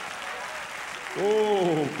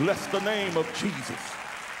 Oh, bless the name of Jesus.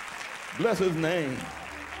 Bless his name.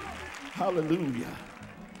 Hallelujah.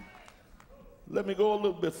 Let me go a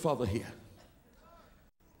little bit further here.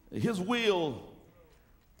 His will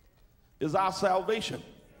is our salvation.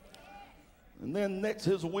 And then next,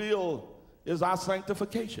 his will is our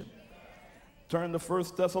sanctification. Turn to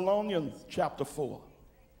 1 Thessalonians chapter 4.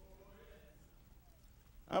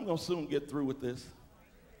 I'm going to soon get through with this.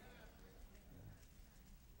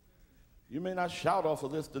 You may not shout off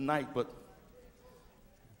of this tonight, but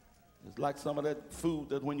it's like some of that food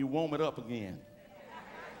that when you warm it up again,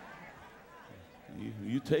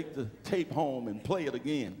 you take the tape home and play it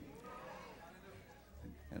again.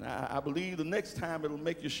 And I believe the next time it'll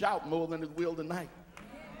make you shout more than it will tonight.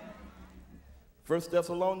 1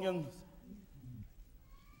 Thessalonians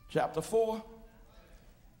chapter 4.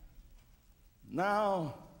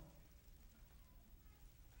 Now,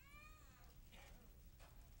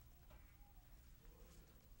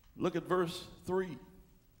 look at verse 3.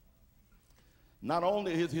 Not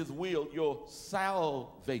only is his will your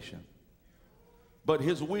salvation, but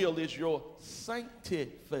his will is your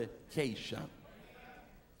sanctification.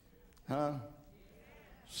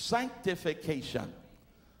 Sanctification.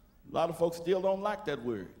 A lot of folks still don't like that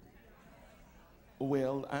word.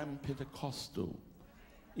 Well, I'm Pentecostal.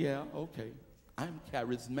 Yeah, okay. I'm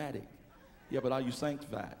charismatic. Yeah, but are you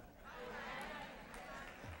sanctified?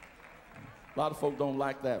 A lot of folk don't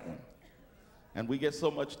like that one. And we get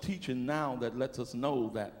so much teaching now that lets us know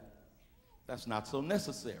that that's not so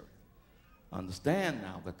necessary. Understand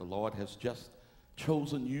now that the Lord has just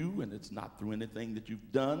chosen you, and it's not through anything that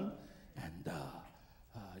you've done. And,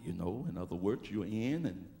 you know, in other words, you're in,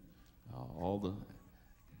 and all the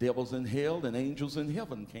devils in hell and angels in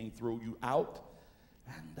heaven can't throw you out.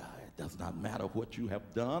 And it does not matter what you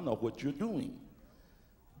have done or what you're doing.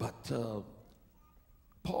 But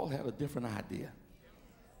Paul had a different idea.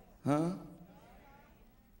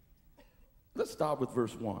 Let's start with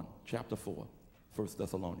verse 1, chapter 4, 1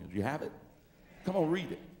 Thessalonians. You have it? Come on,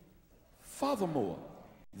 read it. Furthermore,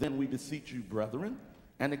 then we beseech you, brethren,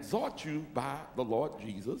 and exhort you by the Lord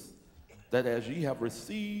Jesus, that as ye have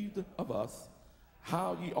received of us,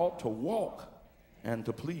 how ye ought to walk and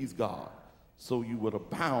to please God, so you would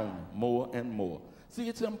abound more and more. See,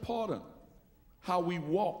 it's important how we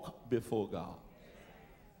walk before God.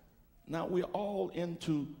 Now, we're all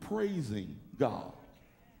into praising God.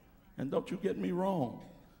 And don't you get me wrong.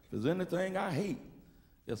 If there's anything I hate,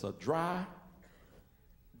 it's a dry,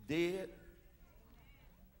 dead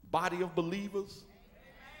body of believers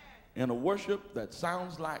in a worship that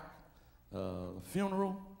sounds like a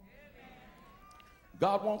funeral.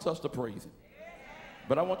 God wants us to praise him.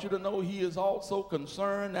 But I want you to know he is also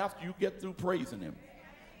concerned after you get through praising him.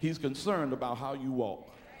 He's concerned about how you walk.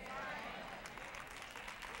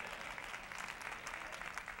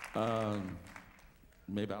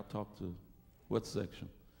 Maybe I'll talk to what section?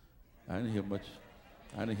 I didn't hear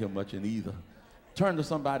much in either. Turn to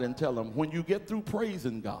somebody and tell them, when you get through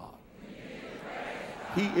praising God,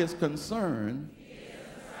 he is concerned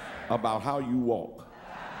about how you walk.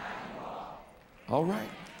 All right.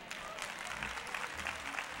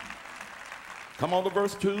 Come on to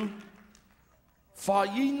verse 2. For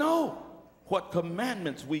ye know what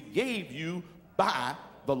commandments we gave you by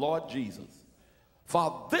the Lord Jesus.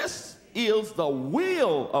 For this is the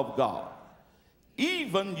will of God,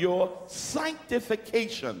 even your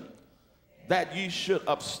sanctification, that ye should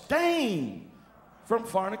abstain from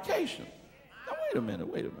fornication. Now, wait a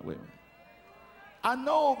minute. I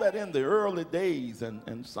know that in the early days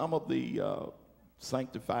and some of the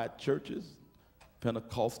sanctified churches,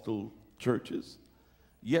 Pentecostal churches,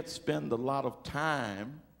 yet spend a lot of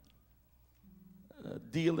time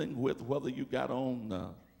dealing with whether you got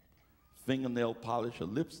on fingernail polish or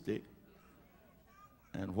lipstick,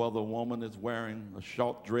 and whether a woman is wearing a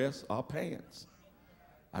short dress or pants.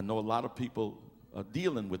 I know a lot of people are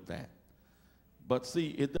dealing with that. But see,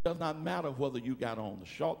 it does not matter whether you got on a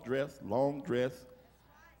short dress, long dress,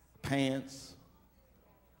 pants.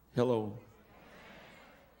 Hello.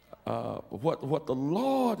 What the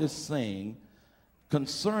Lord is saying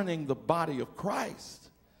concerning the body of Christ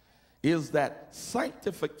is that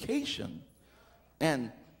sanctification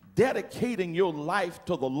and dedicating your life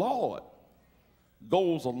to the Lord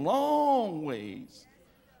goes a long ways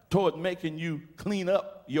toward making you clean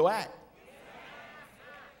up your act.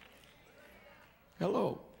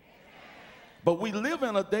 Hello. But we live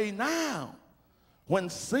in a day now when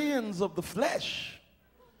sins of the flesh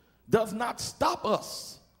does not stop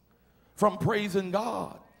us from praising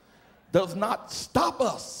God, does not stop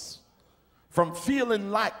us from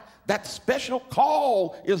feeling like that special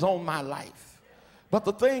call is on my life. But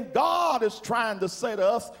the thing God is trying to say to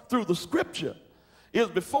us through the scripture is,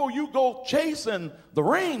 before you go chasing the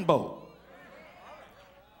rainbow,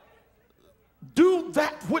 do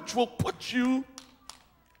that which will put you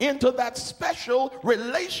into that special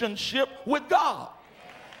relationship with God.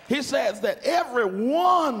 He says that every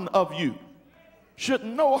one of you should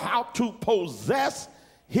know how to possess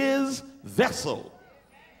his vessel.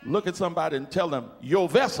 Look at somebody and tell them, your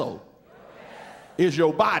vessel is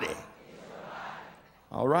your body.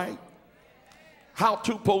 All right? How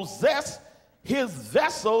to possess his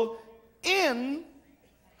vessel in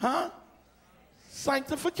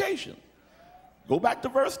sanctification. Go back to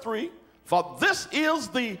verse 3. For this is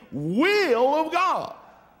the will of God,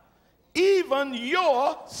 even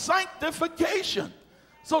your sanctification.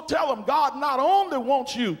 So tell them, God not only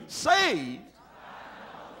wants you saved,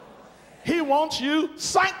 he wants you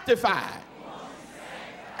sanctified.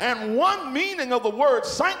 And one meaning of the word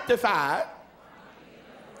sanctified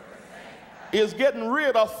is getting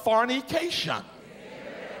rid of fornication.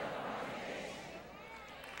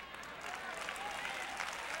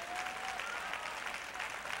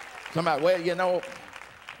 Somebody, well, you know,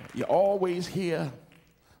 you always hear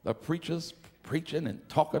the preachers preaching and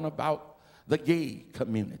talking about the gay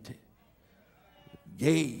community.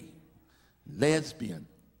 Gay, lesbian.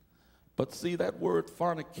 But see, that word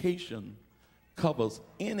fornication covers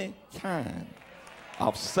any kind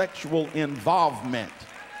of sexual involvement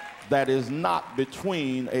that is not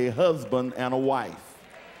between a husband and a wife.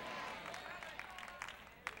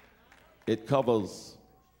 It covers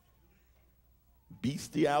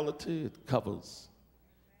bestiality, it covers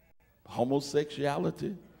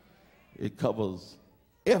homosexuality, it covers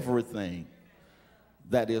everything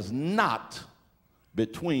that is not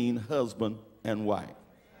between husband and wife.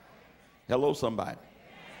 Hello, somebody.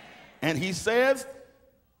 And he says,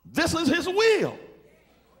 this is his will.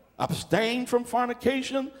 Abstain from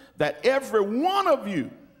fornication, that every one of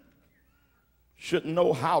you should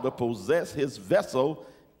know how to possess his vessel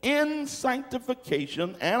in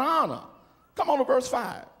sanctification and honor. Come on to verse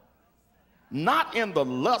 5. Not in the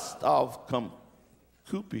lust of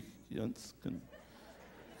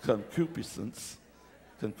concupiscence,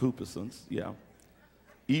 yeah,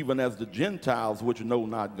 even as the Gentiles which know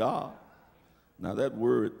not God. Now that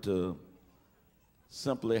word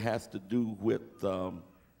simply has to do with an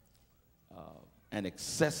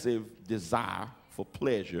excessive desire for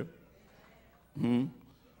pleasure,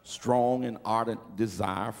 strong and ardent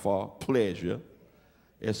desire for pleasure,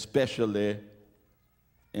 especially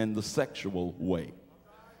in the sexual way.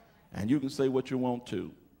 And you can say what you want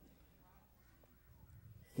to.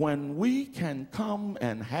 When we can come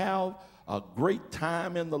and have a great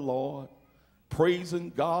time in the Lord,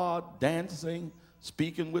 praising God, dancing,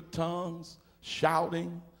 speaking with tongues,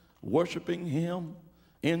 shouting, worshiping him,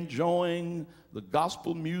 enjoying the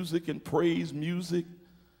gospel music and praise music,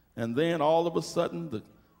 and then all of a sudden the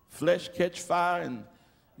flesh catch fire and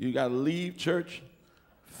you got to leave church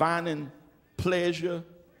finding pleasure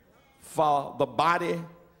for the body,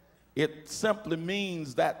 it simply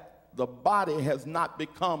means that the body has not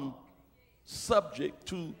become subject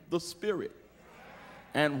to the spirit.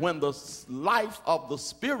 And when the life of the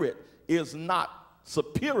spirit is not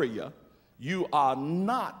superior, you are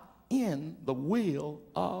not in the will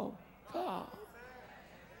of God.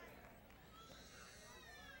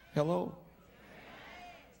 Hello?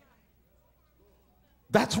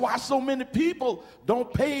 That's why so many people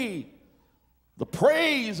don't pay the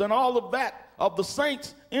praise and all of that of the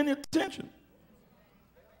saints any attention.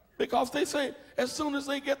 Because they say as soon as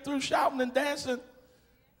they get through shouting and dancing,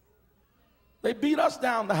 they beat us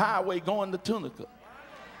down the highway going to Tunica.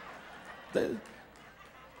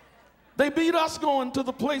 They beat us going to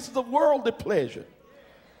the places of worldly pleasure.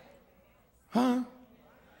 Huh?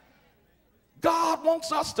 God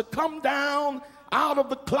wants us to come down out of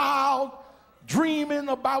the cloud, dreaming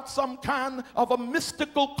about some kind of a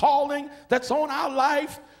mystical calling that's on our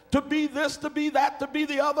life, to be this, to be that, to be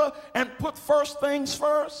the other, and put first things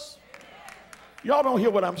first. Y'all don't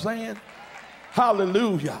hear what I'm saying?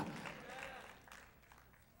 Hallelujah.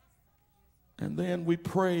 And then we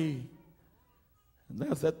pray. And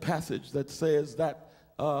there's that passage that says that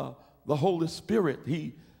the Holy Spirit,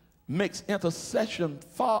 he makes intercession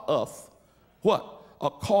for us. What?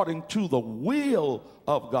 According to the will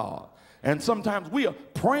of God. And sometimes we are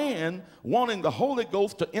praying, wanting the Holy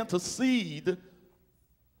Ghost to intercede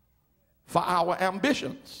for our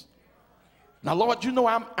ambitions. Now, Lord, you know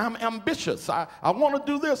I'm ambitious. I want to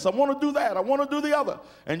do this. I want to do that. I want to do the other.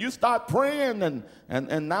 And you start praying,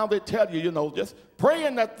 and now they tell you, just pray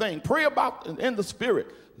in that thing. Pray about in the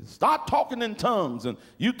Spirit. Start talking in tongues, and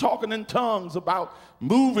you talking in tongues about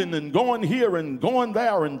moving and going here and going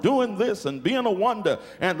there and doing this and being a wonder.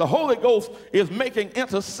 And the Holy Ghost is making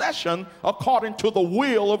intercession according to the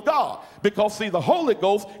will of God. Because, see, the Holy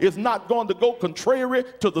Ghost is not going to go contrary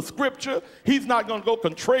to the scripture. He's not going to go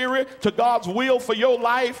contrary to God's will for your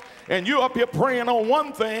life. And you're up here praying on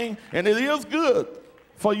one thing, and it is good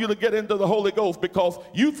for you to get into the Holy Ghost because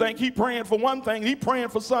you think he's praying for one thing, he's praying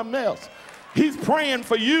for something else. He's praying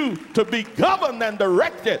for you to be governed and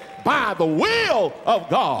directed by the will of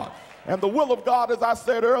God. And the will of God, as I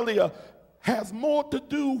said earlier, has more to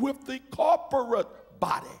do with the corporate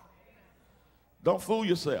body. Don't fool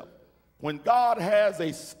yourself. When God has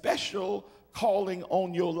a special calling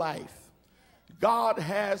on your life, God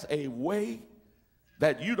has a way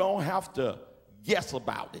that you don't have to guess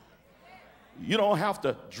about it. You don't have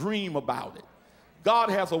to dream about it. God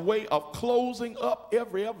has a way of closing up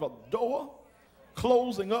every other door,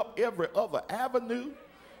 closing up every other avenue.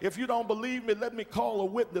 If you don't believe me, let me call a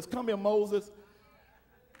witness. Come here, Moses.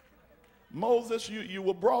 Moses, you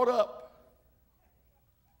were brought up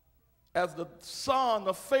as the son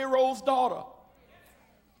of Pharaoh's daughter.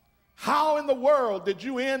 How in the world did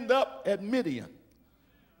you end up at Midian?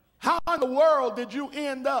 How in the world did you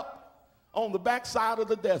end up on the backside of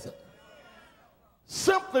the desert?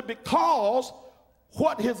 Simply because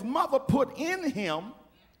what his mother put in him,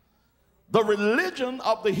 the religion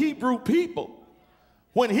of the Hebrew people.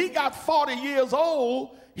 When he got 40 years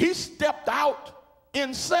old, he stepped out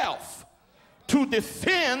in self to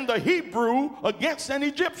defend the Hebrew against an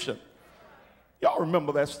Egyptian. Y'all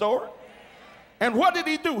remember that story? And what did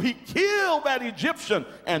he do? He killed that Egyptian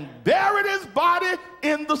and buried his body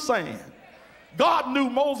in the sand. God knew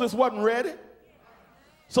Moses wasn't ready.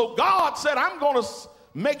 So God said, I'm going to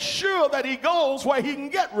make sure that he goes where he can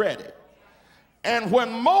get ready. And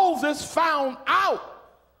when Moses found out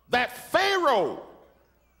that Pharaoh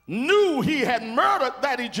knew he had murdered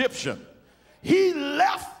that Egyptian, he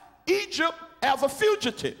left Egypt as a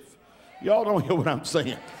fugitive. Y'all don't hear what I'm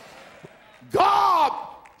saying. God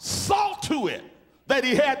saw to it that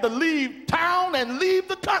he had to leave town and leave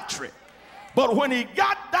the country. But when he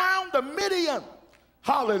got down to Midian,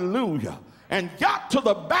 hallelujah, and got to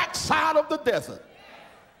the backside of the desert,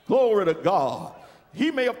 glory to God,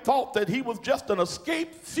 he may have thought that he was just an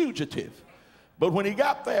escaped fugitive. But when he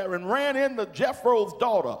got there and ran into Jethro's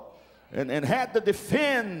daughter and had to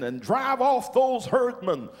defend and drive off those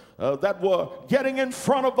herdsmen that were getting in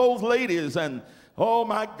front of those ladies, and oh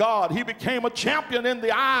my God, he became a champion in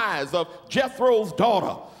the eyes of Jethro's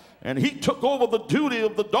daughter. And he took over the duty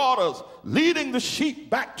of the daughters, leading the sheep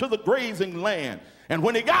back to the grazing land. And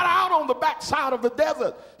when he got out on the backside of the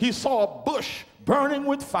desert, he saw a bush burning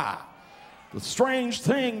with fire. The strange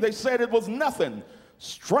thing, they said it was nothing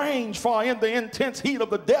strange for in the intense heat of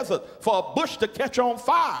the desert for a bush to catch on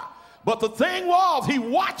fire. But the thing was, he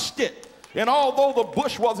watched it. And although the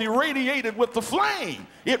bush was irradiated with the flame,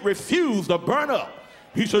 it refused to burn up.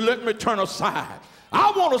 He said, let me turn aside.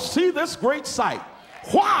 I want to see this great sight.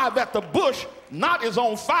 Why that the bush not is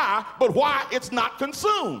on fire, but why it's not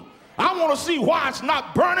consumed. I want to see why it's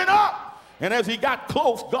not burning up. And as he got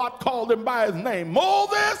close, God called him by his name.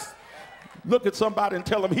 Moses, look at somebody and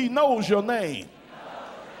tell him he knows your name.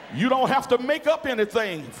 You don't have to make up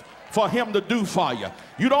anything for him to do for you.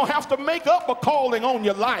 You don't have to make up a calling on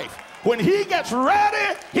your life. When he gets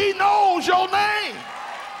ready, he knows your name.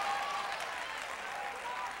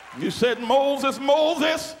 You said, Moses,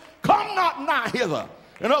 Moses, come not nigh hither.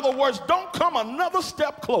 In other words, don't come another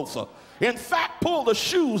step closer. In fact, pull the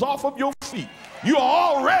shoes off of your feet. You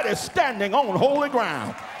are already standing on holy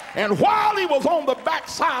ground. And while he was on the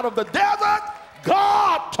backside of the desert,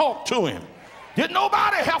 God talked to him. Did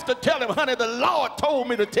nobody have to tell him, honey, the Lord told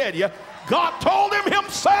me to tell you. God told him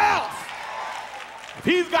himself. If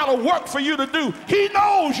he's got a work for you to do, he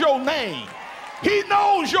knows your name. He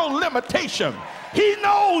knows your limitation. He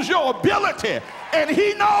knows your ability. And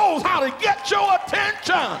he knows how to get your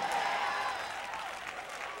attention.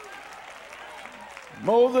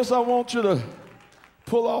 Moses, I want you to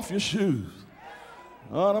pull off your shoes.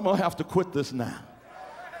 Oh, I'm going to have to quit this now.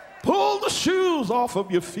 Pull the shoes off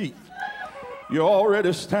of your feet. You're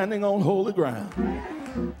already standing on holy ground.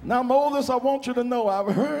 Now, Moses, I want you to know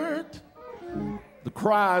I've heard the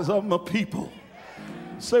cries of my people.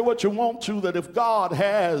 Say what you want to, that if God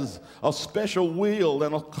has a special will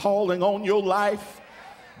and a calling on your life,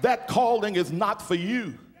 that calling is not for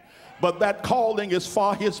you, but that calling is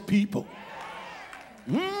for his people.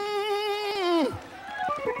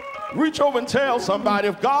 Reach over and tell somebody,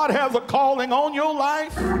 if God has a calling on your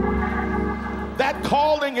life, that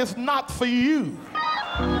calling is not for you,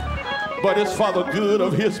 but it's for the good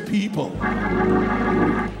of his people.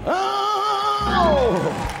 Oh!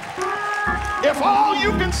 If all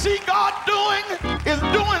you can see God doing is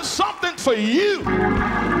doing something for you,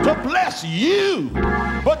 to bless you.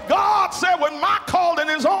 But God said, when my calling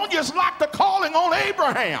is on you, it's like the calling on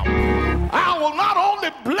Abraham. I will not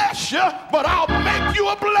only bless you, but I'll make you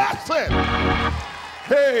a blessing.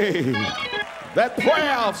 Hey, that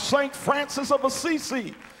prayer of St. Francis of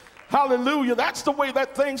Assisi, hallelujah, that's the way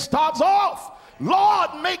that thing starts off.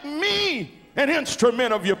 Lord, make me an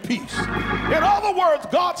instrument of your peace. In other words,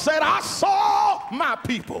 God said, I saw my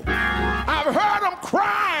people. I've heard them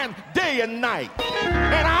crying day and night.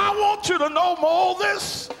 And I want you to know,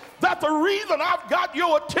 Moses, that the reason I've got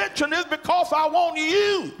your attention is because I want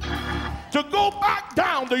you to go back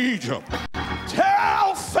down to Egypt.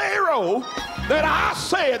 Tell Pharaoh that I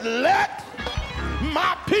said, let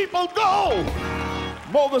my people go.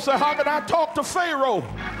 Moses said, how can I talk to Pharaoh?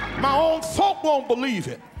 My own folk won't believe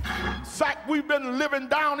it. In fact, we've been living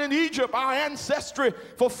down in Egypt, our ancestry,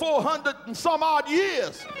 for 400 and some odd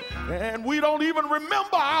years. And we don't even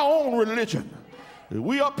remember our own religion.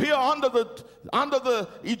 We up here under the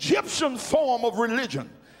Egyptian form of religion.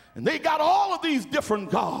 And they got all of these different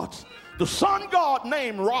gods. The sun god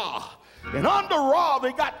named Ra. And under Ra,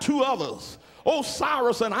 they got two others,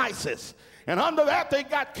 Osiris and Isis. And under that, they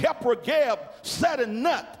got Khepra, Geb, Set, and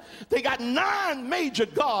Nut. They got 9 major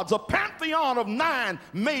gods, a pantheon of 9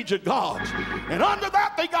 major gods. And under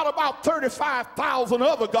that, they got about 35,000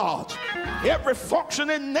 other gods. Every function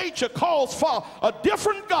in nature calls for a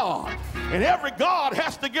different god. And every god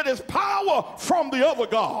has to get his power from the other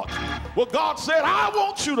gods. Well, God said, I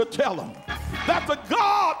want you to tell them that the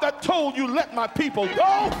God that told you, let my people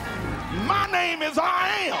go, my name is I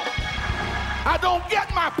Am. I don't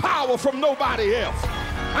get my power from nobody else.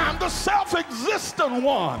 I'm the self-existent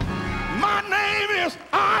one. My name is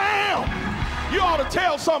I Am. You ought to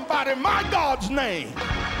tell somebody, my God's name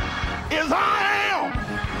is I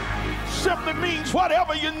Am. Simply means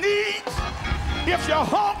whatever you need, If you're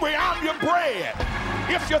hungry, I'm your bread.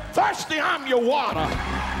 If you're thirsty, I'm your water.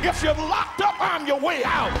 If you're locked up, I'm your way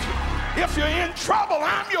out. If you're in trouble,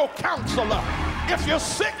 I'm your counselor. If you're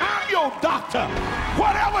sick, I'm your doctor.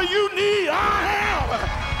 Whatever you need, I am.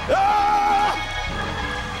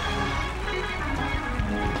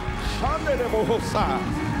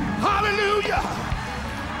 Hallelujah.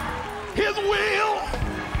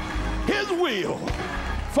 His will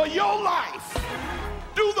for your life.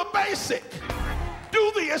 Do the basic.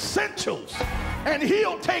 Do the essentials. And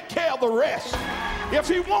he'll take care of the rest. If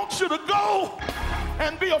he wants you to go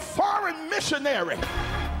and be a foreign missionary,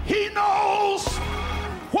 he knows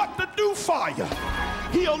what to do for you.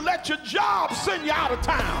 He'll let your job send you out of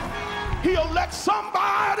town. He'll let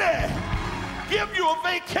somebody give you a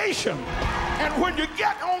vacation. And when you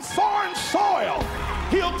get on foreign soil,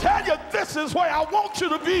 he'll tell you, this is where I want you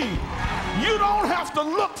to be. You don't have to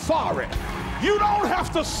look for it. You don't have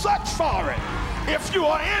to search for it. If you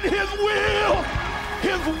are in his will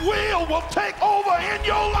will take over in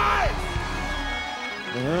your life.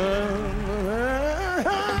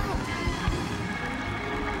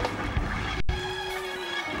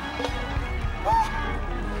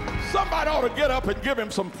 Somebody ought to get up and give him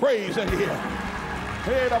some praise in here.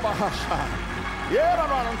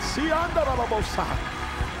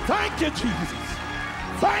 Thank you, Jesus.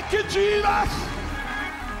 Thank you, Jesus.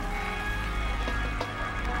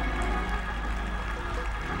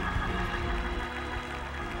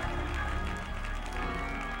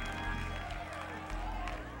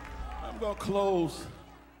 I'm going to close.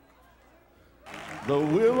 The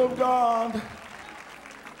will of God,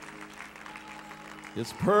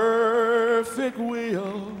 his perfect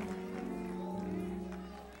will,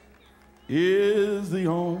 is the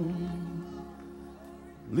only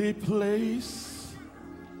place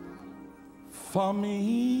for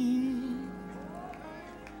me.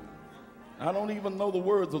 I don't even know the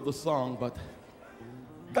words of the song, but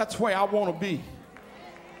that's where I want to be.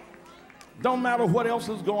 Don't matter what else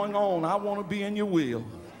is going on, I want to be in your will.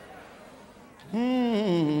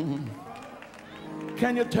 Can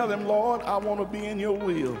you tell him, Lord, I want to be in your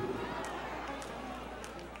will.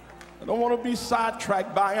 I don't want to be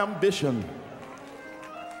sidetracked by ambition.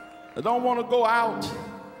 I don't want to go out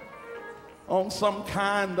on some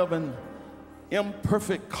kind of an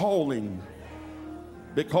imperfect calling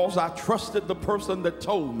because I trusted the person that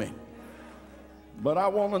told me. But I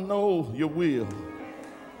want to know your will.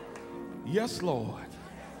 Yes, Lord.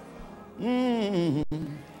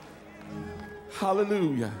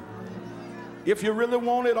 Hallelujah. If you really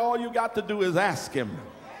want it, all you got to do is ask him,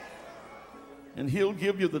 and he'll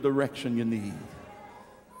give you the direction you need.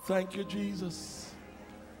 Thank you, Jesus.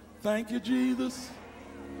 Thank you, Jesus.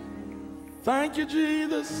 Thank you,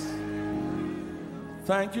 Jesus.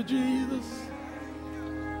 Thank you, Jesus.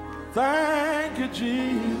 Thank you,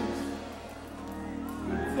 Jesus.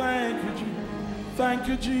 Thank you, Jesus. Thank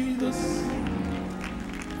you, Jesus.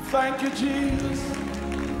 Thank you, Jesus.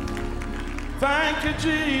 Thank you,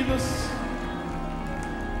 Jesus.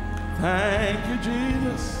 Thank you,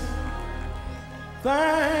 Jesus.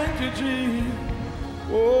 Thank you, Jesus.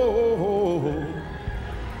 Oh,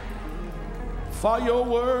 for your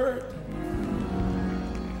word.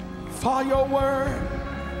 For your word.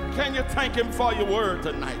 Can you thank him for your word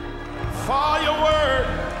tonight? For your word.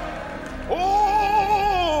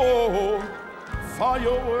 Oh, for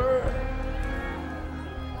your word.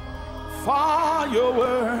 For your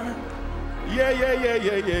word.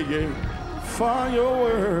 Yeah. For your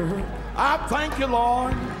word. I thank you,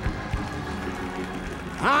 Lord.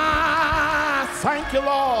 I thank you,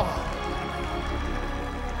 Lord.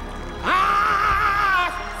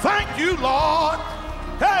 I thank you, Lord.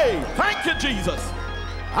 Hey, thank you, Jesus.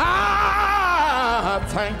 I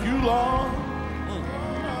thank you, Lord.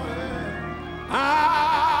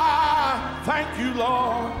 I thank you,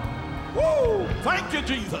 Lord. Woo, thank you,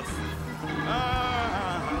 Jesus.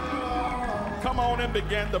 Come on and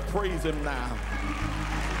begin to praise him now.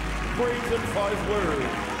 Praise him for his word.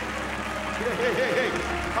 Hey.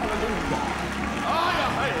 Hallelujah. Oh,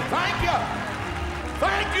 yeah, hey, thank you.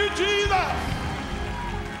 Thank you, Jesus.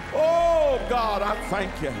 Oh, God, I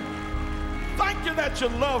thank you. Thank you that you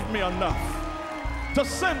love me enough to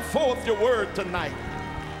send forth your word tonight.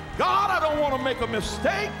 God, I don't want to make a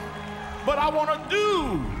mistake, but I want to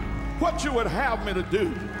do what you would have me to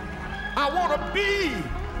do. I want to be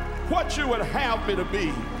what you would have me to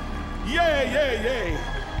be. Yeah.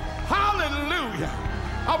 Hallelujah.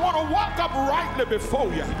 I want to walk uprightly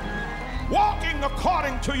before you, walking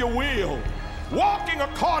according to your will, walking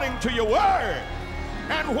according to your word.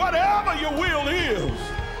 And whatever your will is,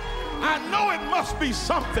 I know it must be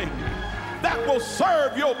something that will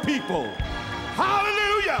serve your people.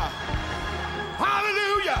 Hallelujah.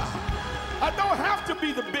 Hallelujah. I don't have to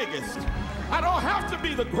be the biggest. I don't have to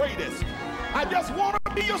be the greatest. I just want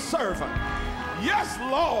to be your servant. Yes,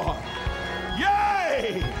 Lord.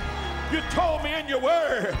 Yay. You told me in your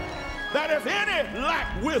word that if any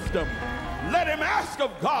lack wisdom, let him ask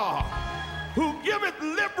of God, who giveth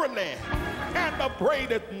liberally and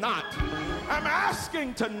upbraideth not. I'm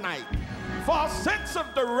asking tonight for a sense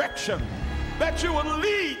of direction, that you will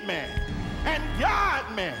lead me and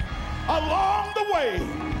guide me along the way.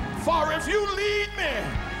 For if you lead me,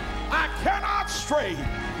 I cannot stray.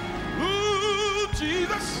 Ooh,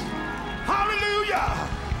 Jesus. Hallelujah.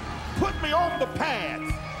 Put me on the path.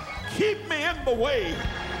 Keep me in the way.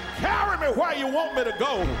 Carry me where you want me to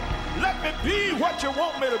go. Let me be what you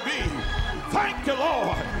want me to be. Thank you,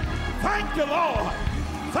 Lord. Thank you, Lord.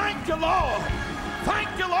 Thank you, Lord.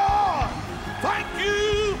 Thank you, Lord. Thank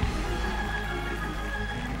you.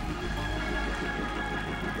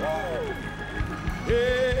 Whoa.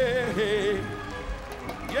 Yeah,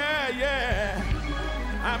 yeah, yeah.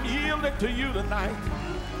 I'm yielding to you tonight.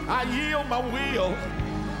 I yield my will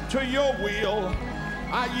to your will.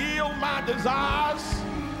 I yield my desires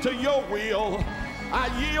to your will. I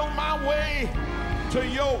yield my way to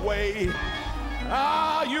your way.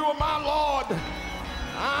 Ah, you are my Lord.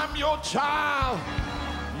 I'm your child.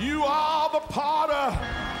 You are the potter.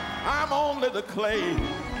 I'm only the clay.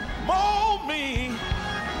 Mold me,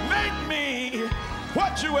 make me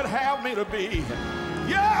what you would have me to be.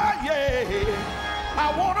 Yeah, yeah.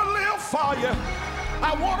 I want to live for you.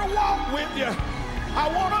 I want to walk with you. I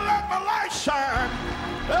want to let my light shine.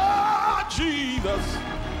 Ah, Jesus,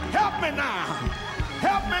 help me now.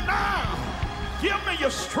 Help me now. Give me your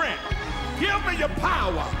strength. Give me your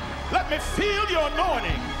power. Let me feel your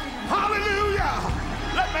anointing. Hallelujah.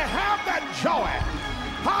 Let me have that joy.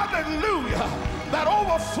 Hallelujah. That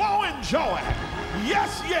overflowing joy.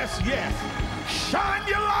 Yes, yes, yes. Shine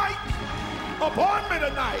your light upon me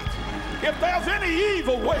tonight. If there's any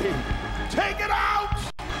evil way, take it out.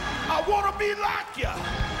 I want to be like you.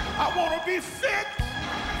 I want to be fit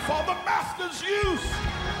for the master's use.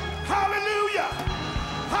 Hallelujah.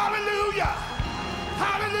 Hallelujah.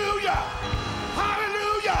 Hallelujah.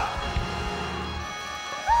 Hallelujah.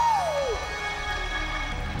 Woo!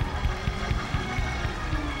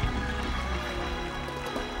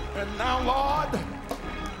 And now, Lord,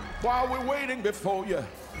 while we're waiting before you,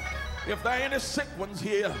 if there are any sick ones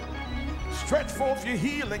here, stretch forth your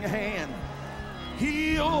healing hand.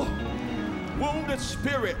 Heal wounded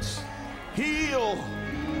spirits. Heal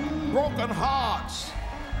broken hearts.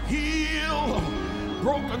 Heal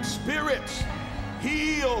broken spirits.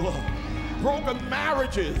 Heal broken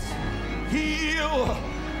marriages. Heal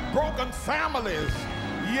broken families.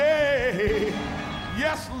 Yay.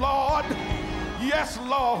 Yes, Lord. Yes,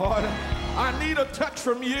 Lord. I need a touch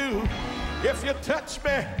from you. If you touch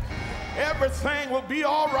me, everything will be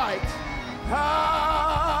all right.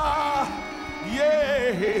 Ah,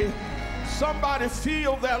 yay. Somebody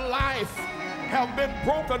feel their life have been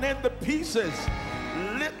broken into pieces.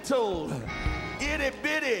 Little, itty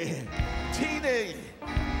bitty, teeny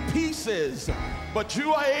pieces. But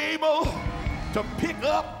you are able to pick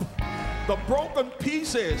up the broken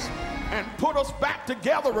pieces and put us back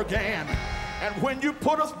together again. And when you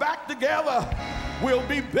put us back together, we'll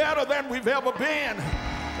be better than we've ever been.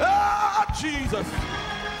 Ah, Jesus.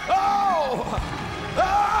 Oh,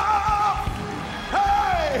 oh,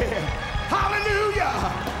 hey, hallelujah.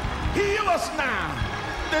 Heal us now.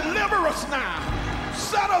 Deliver us now.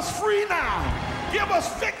 Set us free now. Give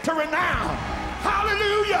us victory now.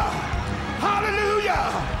 Hallelujah.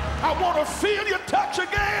 Hallelujah. I want to feel your touch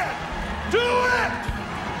again. Do it.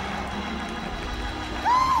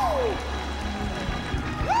 Woo.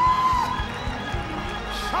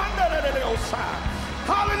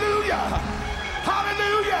 Hallelujah.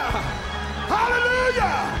 Hallelujah.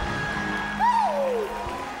 Hallelujah. Woo.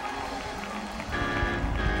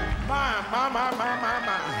 My.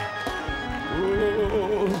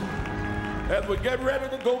 Ooh. As we get ready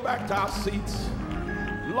to go back to our seats,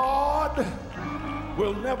 Lord,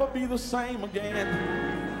 we'll never be the same again.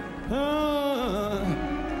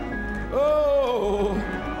 Oh,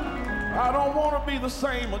 I don't want to be the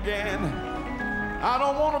same again. I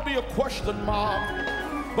don't want to be a question mark,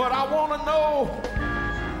 but I want to know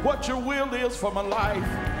what your will is for my life.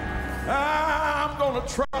 I'm going to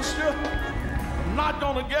trust you. I'm not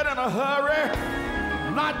going to get in a hurry.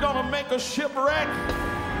 I'm not going to make a shipwreck.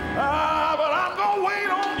 But I'm going to wait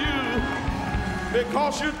on you,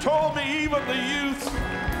 because you told me even the youth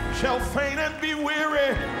shall faint and be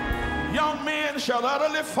weary. Young men shall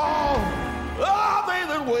utterly fall. Oh, they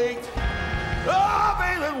that wait. Oh,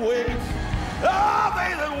 they that wait. Oh,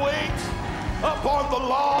 they that wait upon the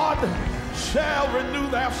Lord shall renew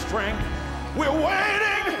their strength. We're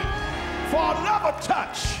waiting for another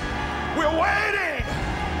touch. We're waiting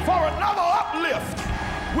for another uplift.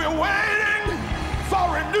 We're waiting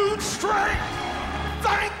for renewed strength.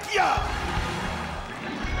 Thank you.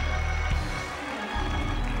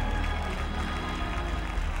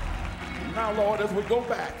 Now, Lord, as we go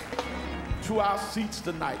back to our seats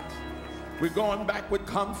tonight, we're going back with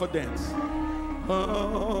confidence.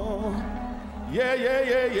 Oh, yeah.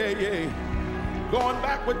 Going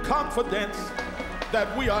back with confidence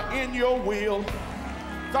that we are in your will.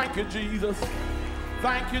 Thank you, Jesus.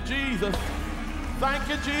 Thank you, Jesus. Thank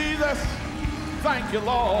you, Jesus. Thank you,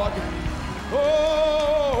 Lord.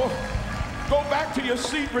 Oh, go back to your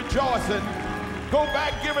seat rejoicing. Go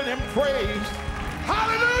back giving him praise.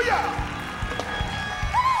 Hallelujah.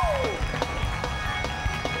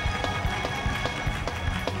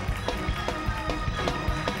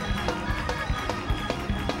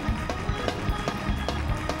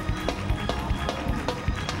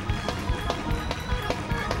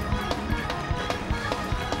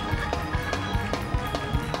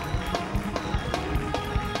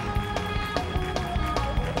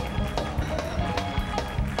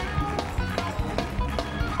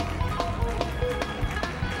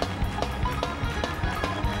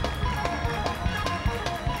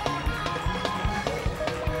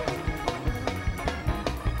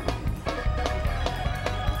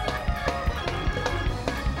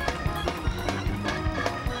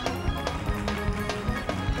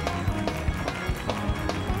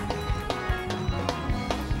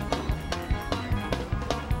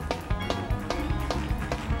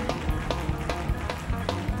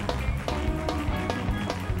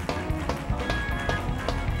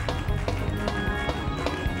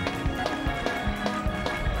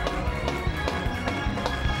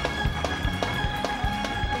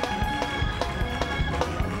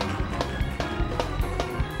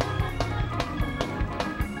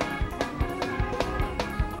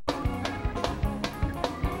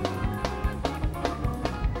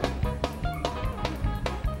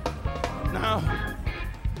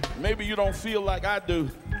 Maybe you don't feel like I do,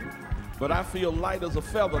 but I feel light as a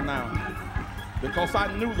feather now because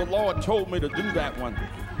I knew the Lord told me to do that one.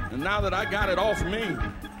 And now that I got it off me,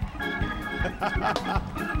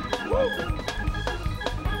 whoa.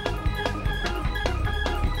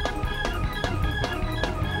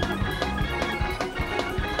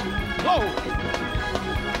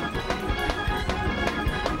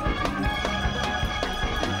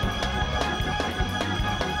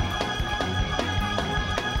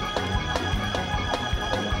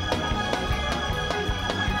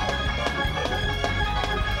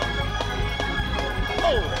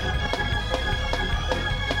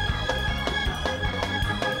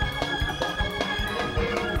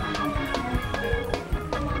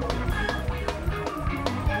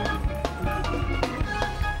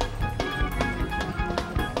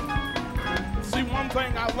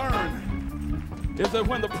 Thing I learned is that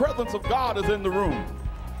when the presence of God is in the room,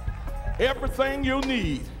 everything you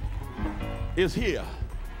need is here.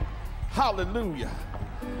 Hallelujah.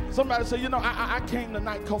 Somebody say, you know, I came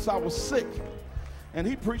tonight because I was sick, and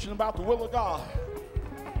he preaching about the will of God.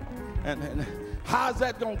 And how's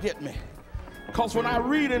that going to get me? Because when I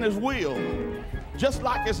read in his will, just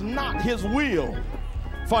like it's not his will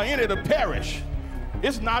for any to perish,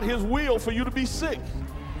 it's not his will for you to be sick.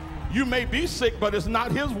 You may be sick, but it's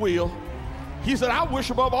not his will. He said, I wish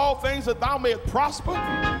above all things that thou mayest prosper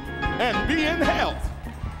and be in health,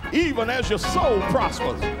 even as your soul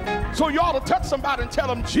prospers. So you ought to touch somebody and tell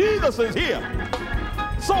them, Jesus is here.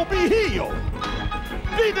 So be healed,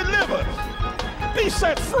 be delivered, be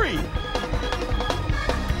set free.